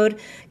episode.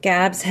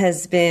 Gabs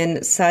has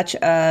been such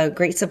a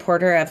great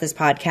supporter of this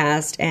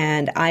podcast,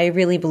 and I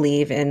really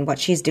believe in what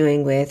she's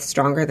doing with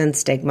Stronger Than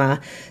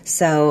Stigma.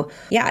 So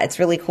yeah, it's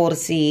really cool to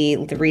see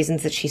the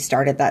reasons that she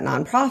started that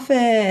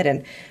nonprofit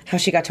and how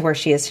she got to where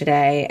she is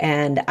today.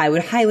 And I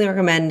would highly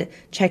recommend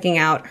checking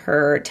out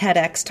her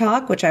TEDx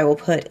talk, which I will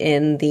put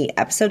in the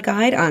episode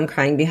guide on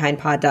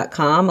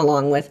cryingbehindpod.com,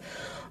 along with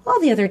all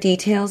the other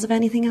details of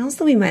anything else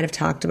that we might have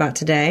talked about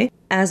today.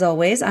 As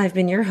always, I've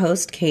been your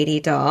host, Katie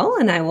Dahl,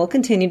 and I will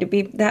continue to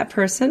be that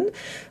person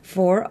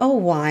for a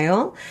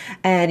while.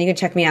 And you can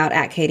check me out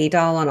at Katie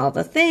Dahl on all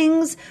the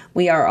things.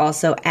 We are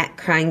also at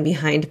Crying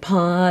Behind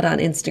Pod on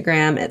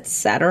Instagram,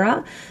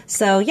 etc.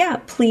 So yeah,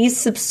 please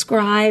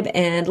subscribe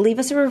and leave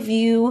us a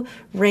review,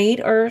 rate,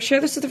 or share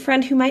this with a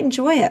friend who might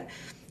enjoy it.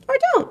 Or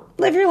don't.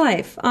 Live your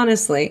life,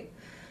 honestly.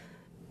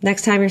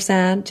 Next time you're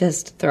sad,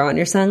 just throw on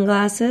your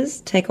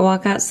sunglasses, take a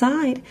walk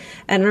outside,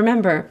 and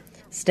remember,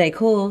 stay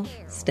cool,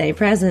 stay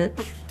present,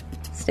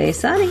 stay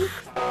sunny.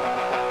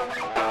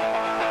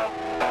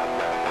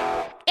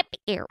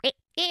 Ew, ew,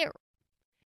 ew.